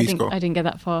IMDb score? I didn't get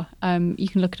that far. You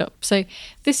can look it up. So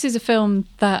this is a film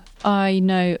that I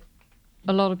know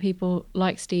a lot of people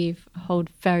like Steve hold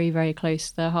very, very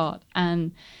close to their heart.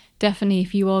 And definitely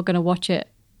if you are going to watch it,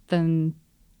 then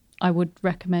I would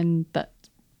recommend that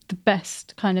the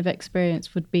best kind of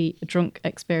experience would be a drunk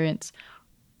experience,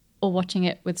 or watching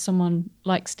it with someone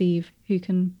like Steve who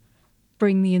can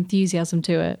bring the enthusiasm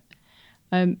to it.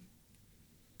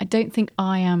 I don't think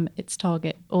I am its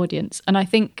target audience. And I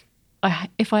think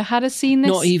if I had seen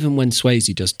this... Not even when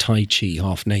Swayze does Tai Chi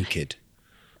half naked.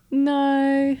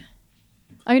 No.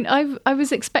 I mean, I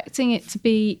was expecting it to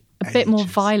be a bit more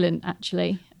violent,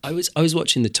 actually. I was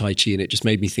watching the Tai Chi and it just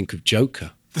made me think of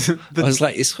Joker. I was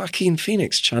like, it's Joaquin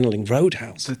Phoenix channeling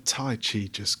Roadhouse. The Tai Chi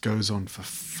just goes on for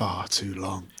far too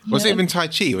long. Was it even Tai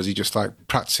Chi, or was he just like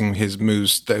practicing his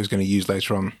moves that he was going to use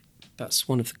later on? That's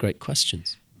one of the great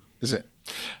questions. Is it?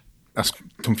 As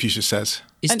Confucius says.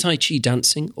 Is Tai Chi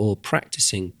dancing or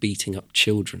practicing beating up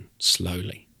children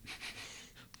slowly?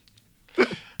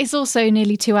 It's also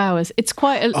nearly 2 hours. It's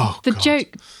quite a...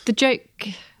 The joke...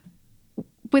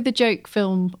 With a joke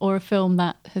film or a film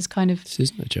that has kind of... This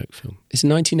isn't a joke film. It's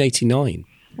 1989.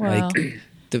 Well, like,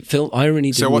 the film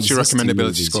irony. So what's your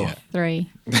recommendability score? Yet.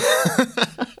 3.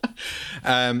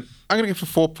 I'm going to go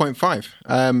for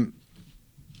 4.5.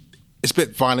 It's a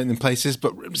bit violent in places,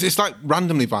 but it's like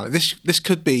randomly violent. This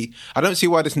could be... I don't see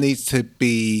why this needs to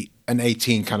be an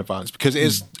 18 kind of violence, because it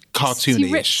is cartoony-ish.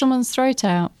 You rip someone's throat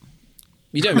out.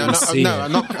 You don't really see it.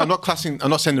 I'm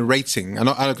not saying the rating.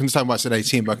 I understand why it's an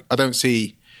 18, but I don't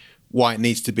see why it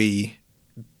needs to be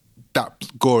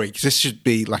that gory, because this should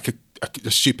be like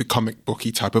a super comic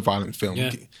booky type of violent film.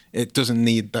 Yeah. It doesn't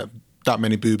need that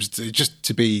many boobs it doesn't need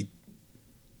to be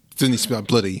that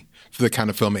bloody for the kind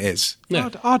of film it is. No.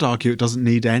 I'd argue it doesn't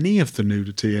need any of the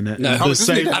nudity in it. No,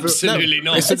 absolutely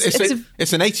not.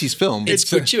 It's an 80s film. It's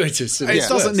gratuitous. It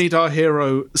doesn't need our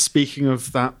hero, speaking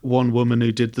of that one woman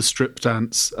who did the strip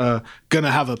dance,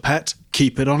 gonna have a pet,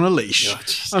 keep it on a leash.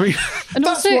 Oh, I mean, And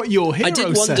that's also, what your hero I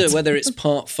did wonder said. whether it's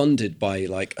part funded by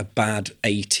like a bad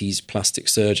 80s plastic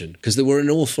surgeon, because there were an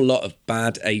awful lot of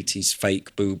bad 80s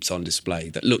fake boobs on display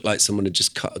that looked like someone had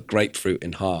just cut a grapefruit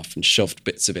in half and shoved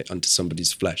bits of it onto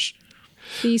somebody's flesh.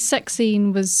 The sex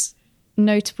scene was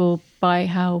notable by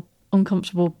how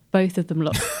uncomfortable both of them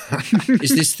look. Is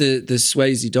this the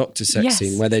Swayze Doctor sex Yes.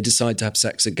 scene where they decide to have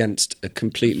sex against a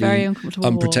completely Very uncomfortable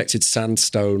unprotected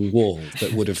sandstone wall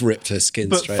that would have ripped her skin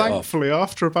But straight off? thankfully,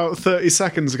 after about 30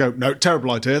 seconds ago, no,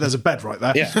 terrible idea, there's a bed right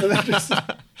there. Yeah.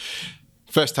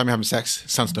 First time you're having sex,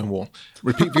 sandstone wall.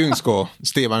 Repeat viewing score.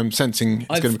 Steve, I'm sensing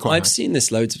it's going to be quite I've high. seen this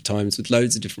loads of times with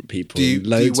loads of different people. Do you in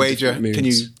loads of wager, different can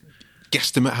you moods.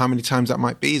 guesstimate how many times that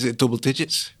might be? Is it double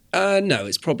digits? No,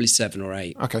 it's probably 7 or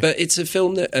 8. Okay. But it's a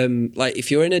film that, like,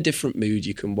 if you're in a different mood,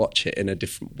 you can watch it in a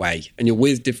different way. And you're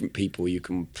with different people, you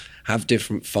can have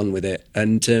different fun with it.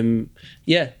 And,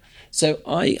 yeah. So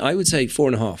I would say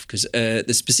 4.5, because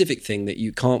the specific thing that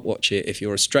you can't watch it if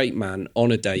you're a straight man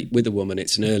on a date with a woman,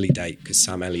 it's an early date, because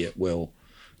Sam Elliott will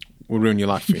Ruin your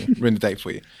life for you. Ruin the date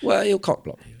for you. Well, he'll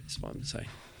cockblock you, is what I'm saying.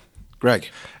 Greg.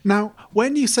 Now,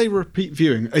 when you say repeat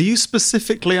viewing, are you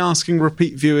specifically asking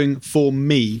repeat viewing for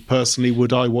me personally?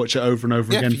 Would I watch it over and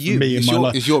over Yeah, again for you. me in It's my your-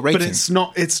 life? it's your rating.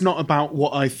 But it's not about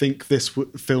what I think this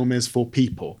film is for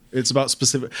people. It's about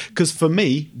specific. Because for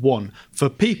me, 1. For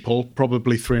people,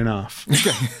 probably 3.5.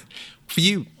 For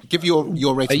you, give your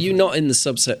rating. Are you not in the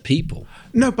subset people?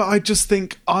 No, but I just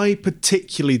think I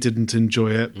particularly didn't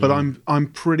enjoy it. But I'm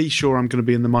pretty sure I'm going to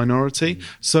be in the minority.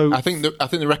 So I think the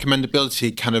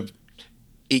recommendability kind of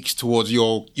ekes towards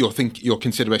your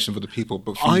consideration for the people,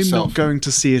 but for I'm yourself. not going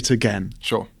to see it again.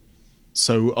 Sure.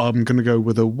 So I'm going to go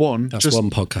with a 1. That's one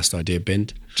podcast idea,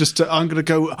 Bind. I'm going to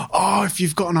go, if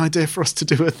you've got an idea for us to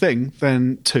do a thing,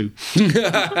 then 2.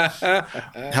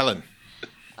 Helen.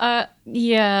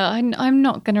 Yeah, I'm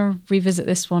not going to revisit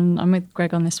this one. I'm with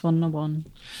Greg on this one, a 1.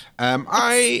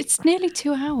 It's nearly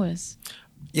 2 hours.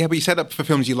 Yeah, but you set up for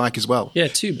films you like as well. Yeah,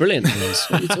 2 brilliant ones.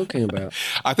 What are you talking about?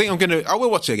 I think I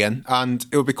will watch it again, and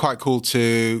it would be quite cool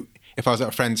to, if I was at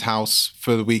a friend's house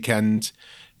for the weekend,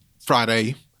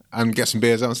 Friday, and get some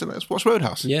beers out and say, let's watch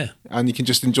Roadhouse. Yeah. And you can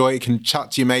just enjoy it. You can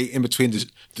chat to your mate in between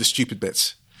the stupid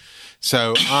bits.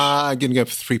 So I'm going to go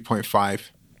for 3.5. I'm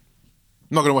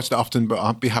not going to watch that often, but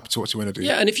I'll be happy to watch it when I do.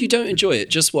 Yeah, and if you don't enjoy it,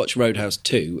 just watch Roadhouse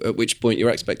 2, at which point your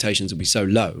expectations will be so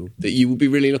low that you will be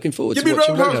really looking forward to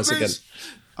watching Roadhouse again.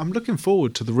 I'm looking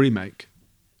forward to the remake.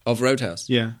 Of Roadhouse?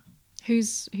 Yeah.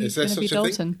 Who's Is there going to be such a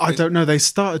thing? Dalton? I don't know. They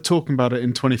started talking about it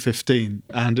in 2015,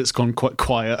 and it's gone quite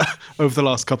quiet over the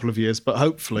last couple of years. But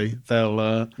hopefully they'll.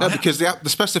 No, because the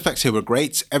special effects here were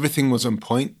great. Everything was on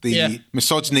point. The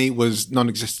misogyny was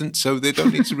non-existent, so they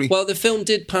don't need to Well, the film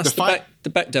did pass the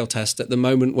Bechdel test at the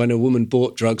moment when a woman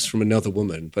bought drugs from another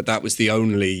woman, but that was the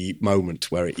only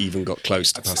moment where it even got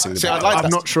close to passing the Bechdel. I'm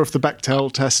not sure if the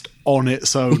Bechdel test on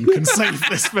its own can save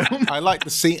this film. I like the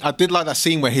scene. I did like that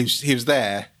scene where he was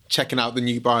there checking out the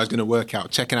new bar is going to work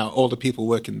out, checking out all the people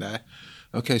working there.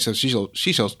 Okay, so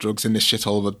she sells drugs in this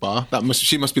shithole of a bar.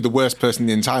 She must be the worst person in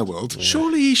the entire world. Yeah.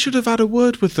 Surely he should have had a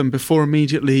word with them before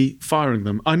immediately firing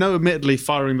them. I know, admittedly,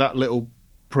 firing that little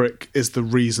prick is the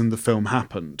reason the film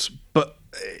happened, but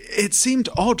it seemed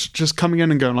odd just coming in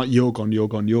and going like, you're gone, you're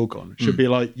gone, you're gone. It should be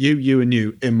like, you and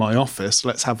you in my office,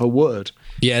 let's have a word.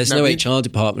 Yeah, there's no HR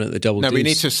department at the Double Deuce. No, but you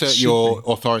need to assert your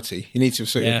authority. You need to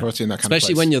assert your authority in that kind of place.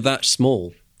 Especially when you're that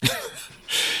small.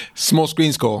 Small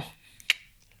screen score.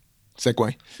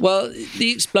 Segue. Well,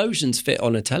 the explosions fit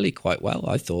on a telly quite well,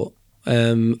 I thought.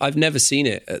 I've never seen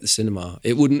it at the cinema.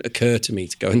 It wouldn't occur to me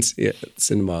to go and see it at the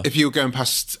cinema. If you were going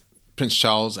past Prince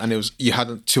Charles and you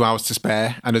had 2 hours to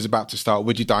spare and it was about to start,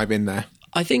 would you dive in there?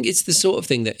 I think it's the sort of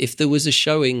thing that if there was a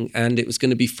showing and it was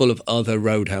going to be full of other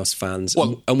Roadhouse fans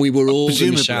and we were all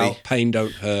going to shout "Pain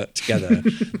Don't Hurt" together,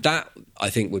 that I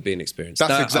think would be an experience.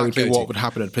 That's exactly what would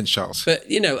happen at Prince Charles. But,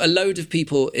 a load of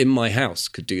people in my house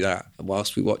could do that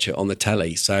whilst we watch it on the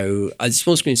telly. So a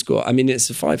small screen score, I mean, it's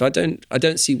a 5. I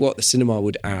don't see what the cinema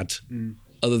would add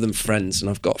other than friends, and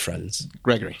I've got friends.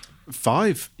 Gregory.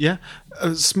 5, yeah.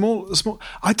 Small.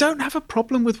 I don't have a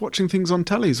problem with watching things on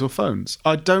tellies or phones.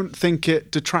 I don't think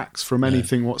it detracts from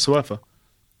anything whatsoever.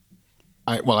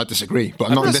 I disagree, but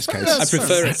not in this case. I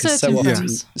prefer it because so often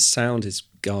things. sound is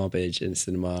garbage in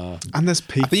cinema. And there's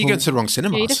people. I think you go to the wrong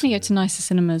cinemas. Yeah, you definitely go to nicer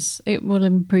cinemas. It will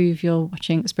improve your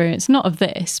watching experience. Not of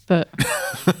this, but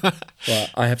Well,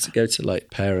 I have to go to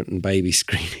parent and baby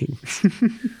screenings.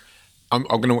 I'm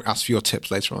going to ask for your tips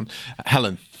later on.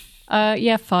 Helen.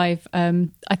 5.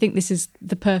 I think this is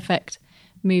the perfect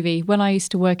movie. When I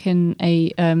used to work in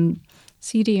a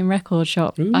CD and record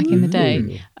shop back in the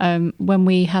day, when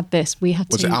we had this, we had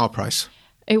to... Was it our price?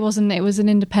 It wasn't. It was an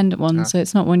independent one, so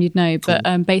it's not one you'd know.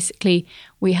 But basically,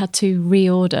 we had to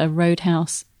reorder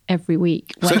Roadhouse every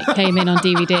week when it came in on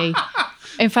DVD.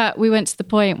 In fact, we went to the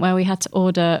point where we had to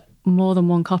order more than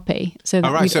one copy, so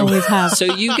that we'd always have. So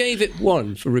you gave it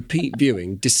 1 for repeat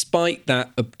viewing, despite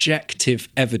that objective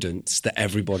evidence that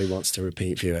everybody wants to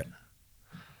repeat view it.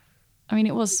 I mean,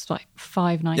 it was like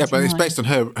 $5.99. Yeah, but it's based on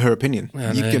her opinion.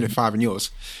 You've given it 5 in yours.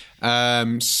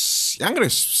 I'm going to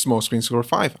small screen score of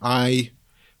 5. I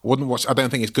wouldn't watch. I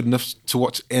don't think it's good enough to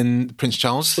watch in Prince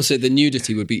Charles. Also, the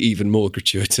nudity would be even more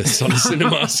gratuitous on a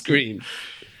cinema screen.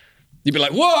 You'd be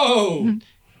like, "Whoa!"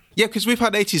 Yeah, because we've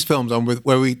had 80s films on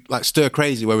where we stir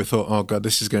crazy, where we thought, oh God,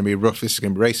 this is going to be rough, this is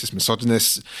going to be racist,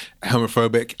 misogynist,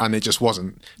 homophobic, and it just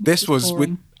wasn't. This was,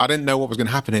 I didn't know what was going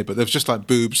to happen here, but there was just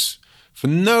boobs for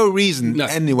no reason,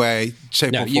 anyway,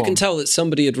 shape or form. You can tell that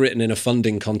somebody had written in a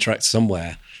funding contract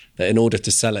somewhere that in order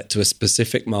to sell it to a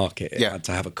specific market, it had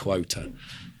to have a quota.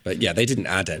 But yeah, they didn't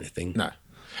add anything.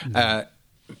 No.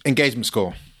 Engagement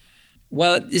score.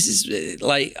 Well, this is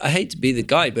like, I hate to be the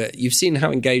guy, but you've seen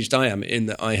how engaged I am in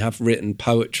that I have written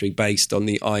poetry based on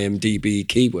the IMDb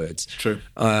keywords. True.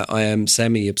 I am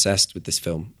semi-obsessed with this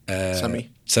film.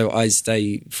 Semi. So I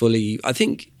stay fully, I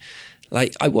think,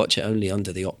 like, I watch it only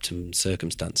under the optimum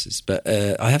circumstances, but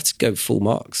I have to go full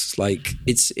marks. Like,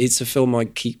 it's a film I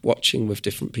keep watching with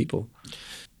different people.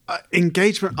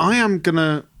 Engagement, I am going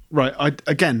to... Right, I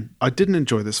didn't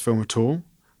enjoy this film at all,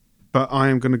 but I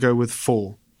am going to go with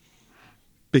 4.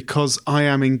 Because I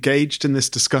am engaged in this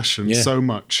discussion so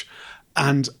much,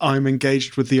 and I'm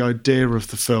engaged with the idea of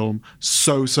the film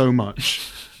so much.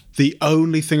 The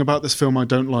only thing about this film I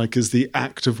don't like is the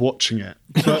act of watching it.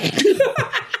 But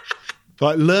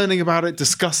like learning about it,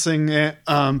 discussing it,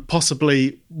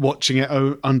 possibly watching it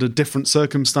under different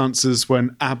circumstances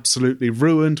when absolutely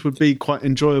ruined would be quite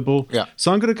enjoyable. Yeah.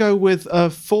 So I'm going to go with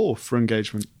 4 for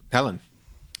engagement. Helen?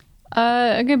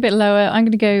 I'm going a bit lower. I'm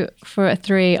going to go for a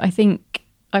 3. I think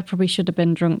I probably should have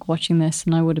been drunk watching this,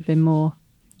 and I would have been more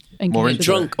engaged.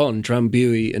 Drunk on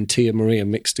Drambuie and Tia Maria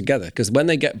mixed together, because when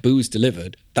they get booze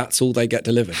delivered, that's all they get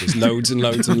delivered is loads and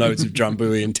loads and loads of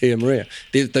Drambuie and Tia Maria.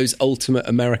 Those ultimate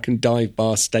American dive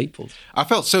bar staples. I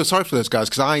felt so sorry for those guys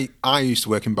because I used to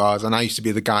work in bars and I used to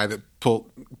be the guy that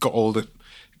got all the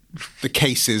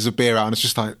cases of beer out, and it's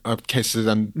just like cases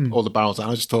and all the barrels out.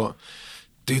 I just thought,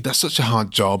 dude, that's such a hard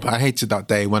job. I hated that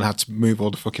day when I had to move all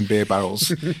the fucking beer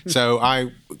barrels. So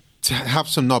to have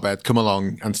some knobhead come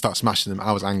along and start smashing them,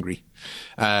 I was angry.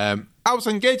 I was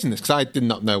engaged in this because I did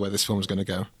not know where this film was going to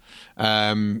go.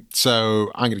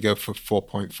 So I'm going to go for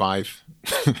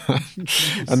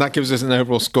 4.5. And that gives us an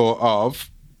overall score of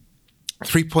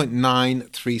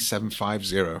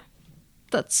 3.93750.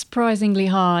 That's surprisingly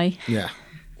high. Yeah.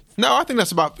 No, I think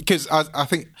that's about... Because I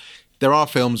think... There are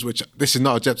films which, this is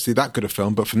not objectively that good a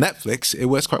film, but for Netflix, it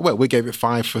works quite well. We gave it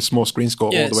 5 for small screen score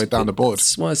all the way down the board.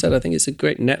 That's why I said I think it's a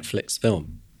great Netflix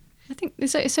film. I think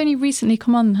it's only recently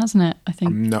come on, hasn't it? I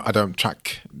think. No, I don't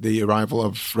track the arrival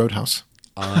of Roadhouse.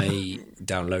 I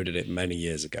downloaded it many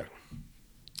years ago.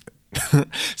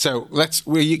 So let's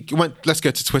go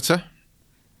to Twitter.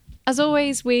 As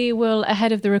always, we will,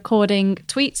 ahead of the recording,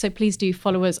 tweet, so please do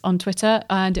follow us on Twitter,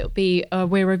 and it'll be,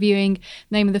 we're reviewing the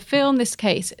name of the film. In this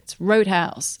case, it's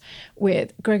Roadhouse,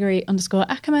 with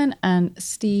Gregory_Ackerman and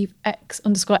Steve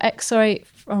X_X,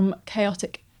 from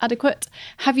Chaotic Adequate.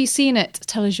 Have you seen it?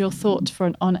 Tell us your thought for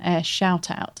an on-air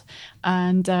shout-out.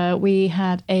 And we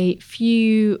had a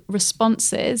few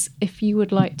responses. If you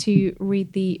would like to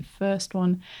read the first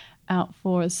one out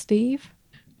for us, Steve.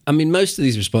 I mean, most of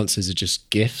these responses are just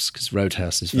GIFs, because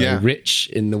Roadhouse is very rich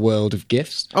in the world of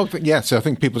GIFs. Oh, yeah, so I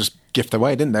think people just gift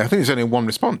away, didn't they? I think there's only one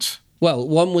response. Well,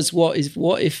 one was, what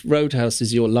if Roadhouse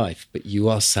is your life, but you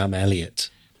are Sam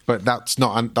Elliott? But that's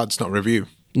not a review.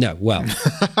 No, well,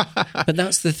 but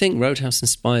that's the thing. Roadhouse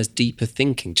inspires deeper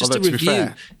thinking. Just a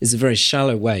review is a very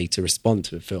shallow way to respond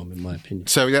to a film, in my opinion.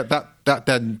 So yeah, that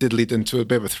then did lead into a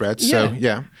bit of a thread. So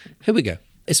yeah. Here we go.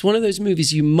 It's one of those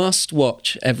movies you must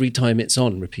watch every time it's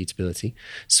on, repeatability.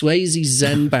 Swayze's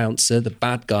Zen bouncer, the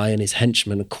bad guy and his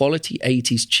henchman, a quality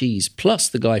 80s cheese, plus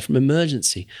the guy from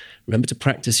Emergency. Remember to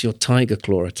practice your tiger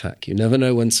claw attack. You never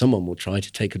know when someone will try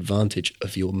to take advantage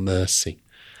of your mercy.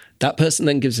 That person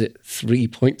then gives it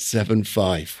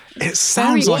 3.75. It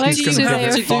sounds like it's going to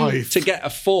give it 5. To get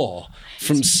a 4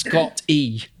 from Scott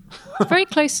E. Very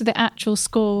close to the actual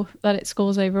score that it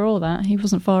scores overall, that. He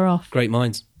wasn't far off. Great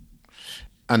minds.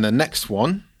 And the next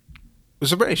one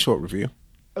was a very short review.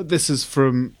 This is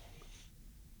from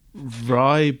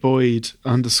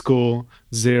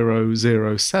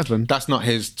Ryboyd_007. That's not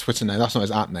his Twitter name. That's not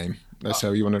his @name.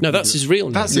 So you want to? No, that's his real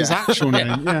name. That's his actual name.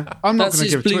 Yeah, I'm not going to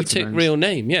give That's his blue Twitter tick names. real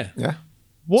name. Yeah. Yeah.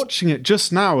 Watching it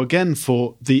just now again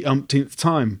for the umpteenth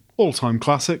time. All-time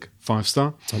classic,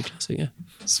 5-star. Time classic, yeah.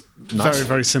 It's Nice. very,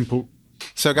 very simple.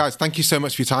 So guys, thank you so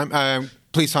much for your time.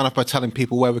 Please sign off by telling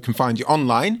people where we can find you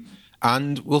online,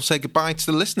 and we'll say goodbye to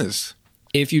the listeners.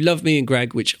 If you love me and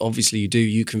Greg, which obviously you do,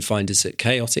 you can find us at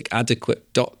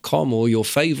chaoticadequate.com or your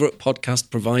favourite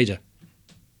podcast provider.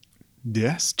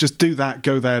 Yes, just do that.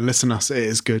 Go there, listen us. It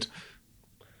is good.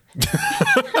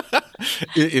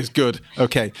 It is good.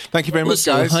 Okay. Thank you very much,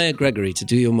 Also, guys. hire Gregory to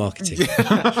do your marketing.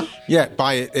 Yeah,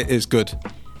 buy it. It is good.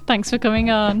 Thanks for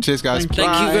coming on. Cheers, guys. Thank you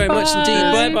Bye. very much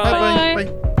indeed. Bye-bye.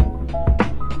 Bye.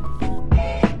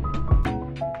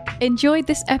 Enjoyed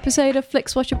this episode of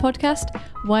FlixWatcher Podcast?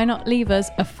 Why not leave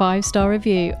us a 5-star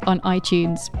review on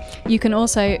iTunes? You can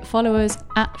also follow us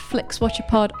at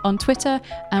FlixWatcherPod on Twitter,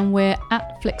 and we're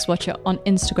at FlixWatcher on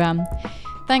Instagram.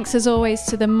 Thanks as always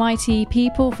to the mighty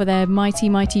people for their mighty,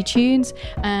 mighty tunes,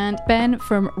 and Ben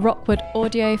from Rockwood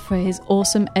Audio for his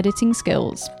awesome editing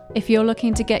skills. If you're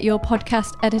looking to get your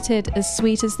podcast edited as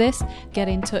sweet as this, get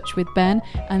in touch with Ben,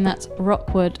 and that's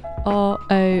Rockwood,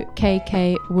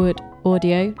 ROKK Wood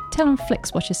Audio. Tell him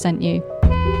Flixwatcher sent you.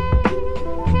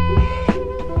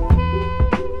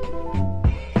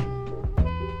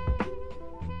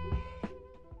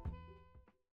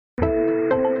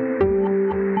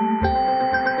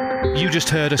 You just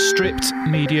heard a Stripped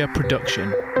Media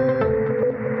production.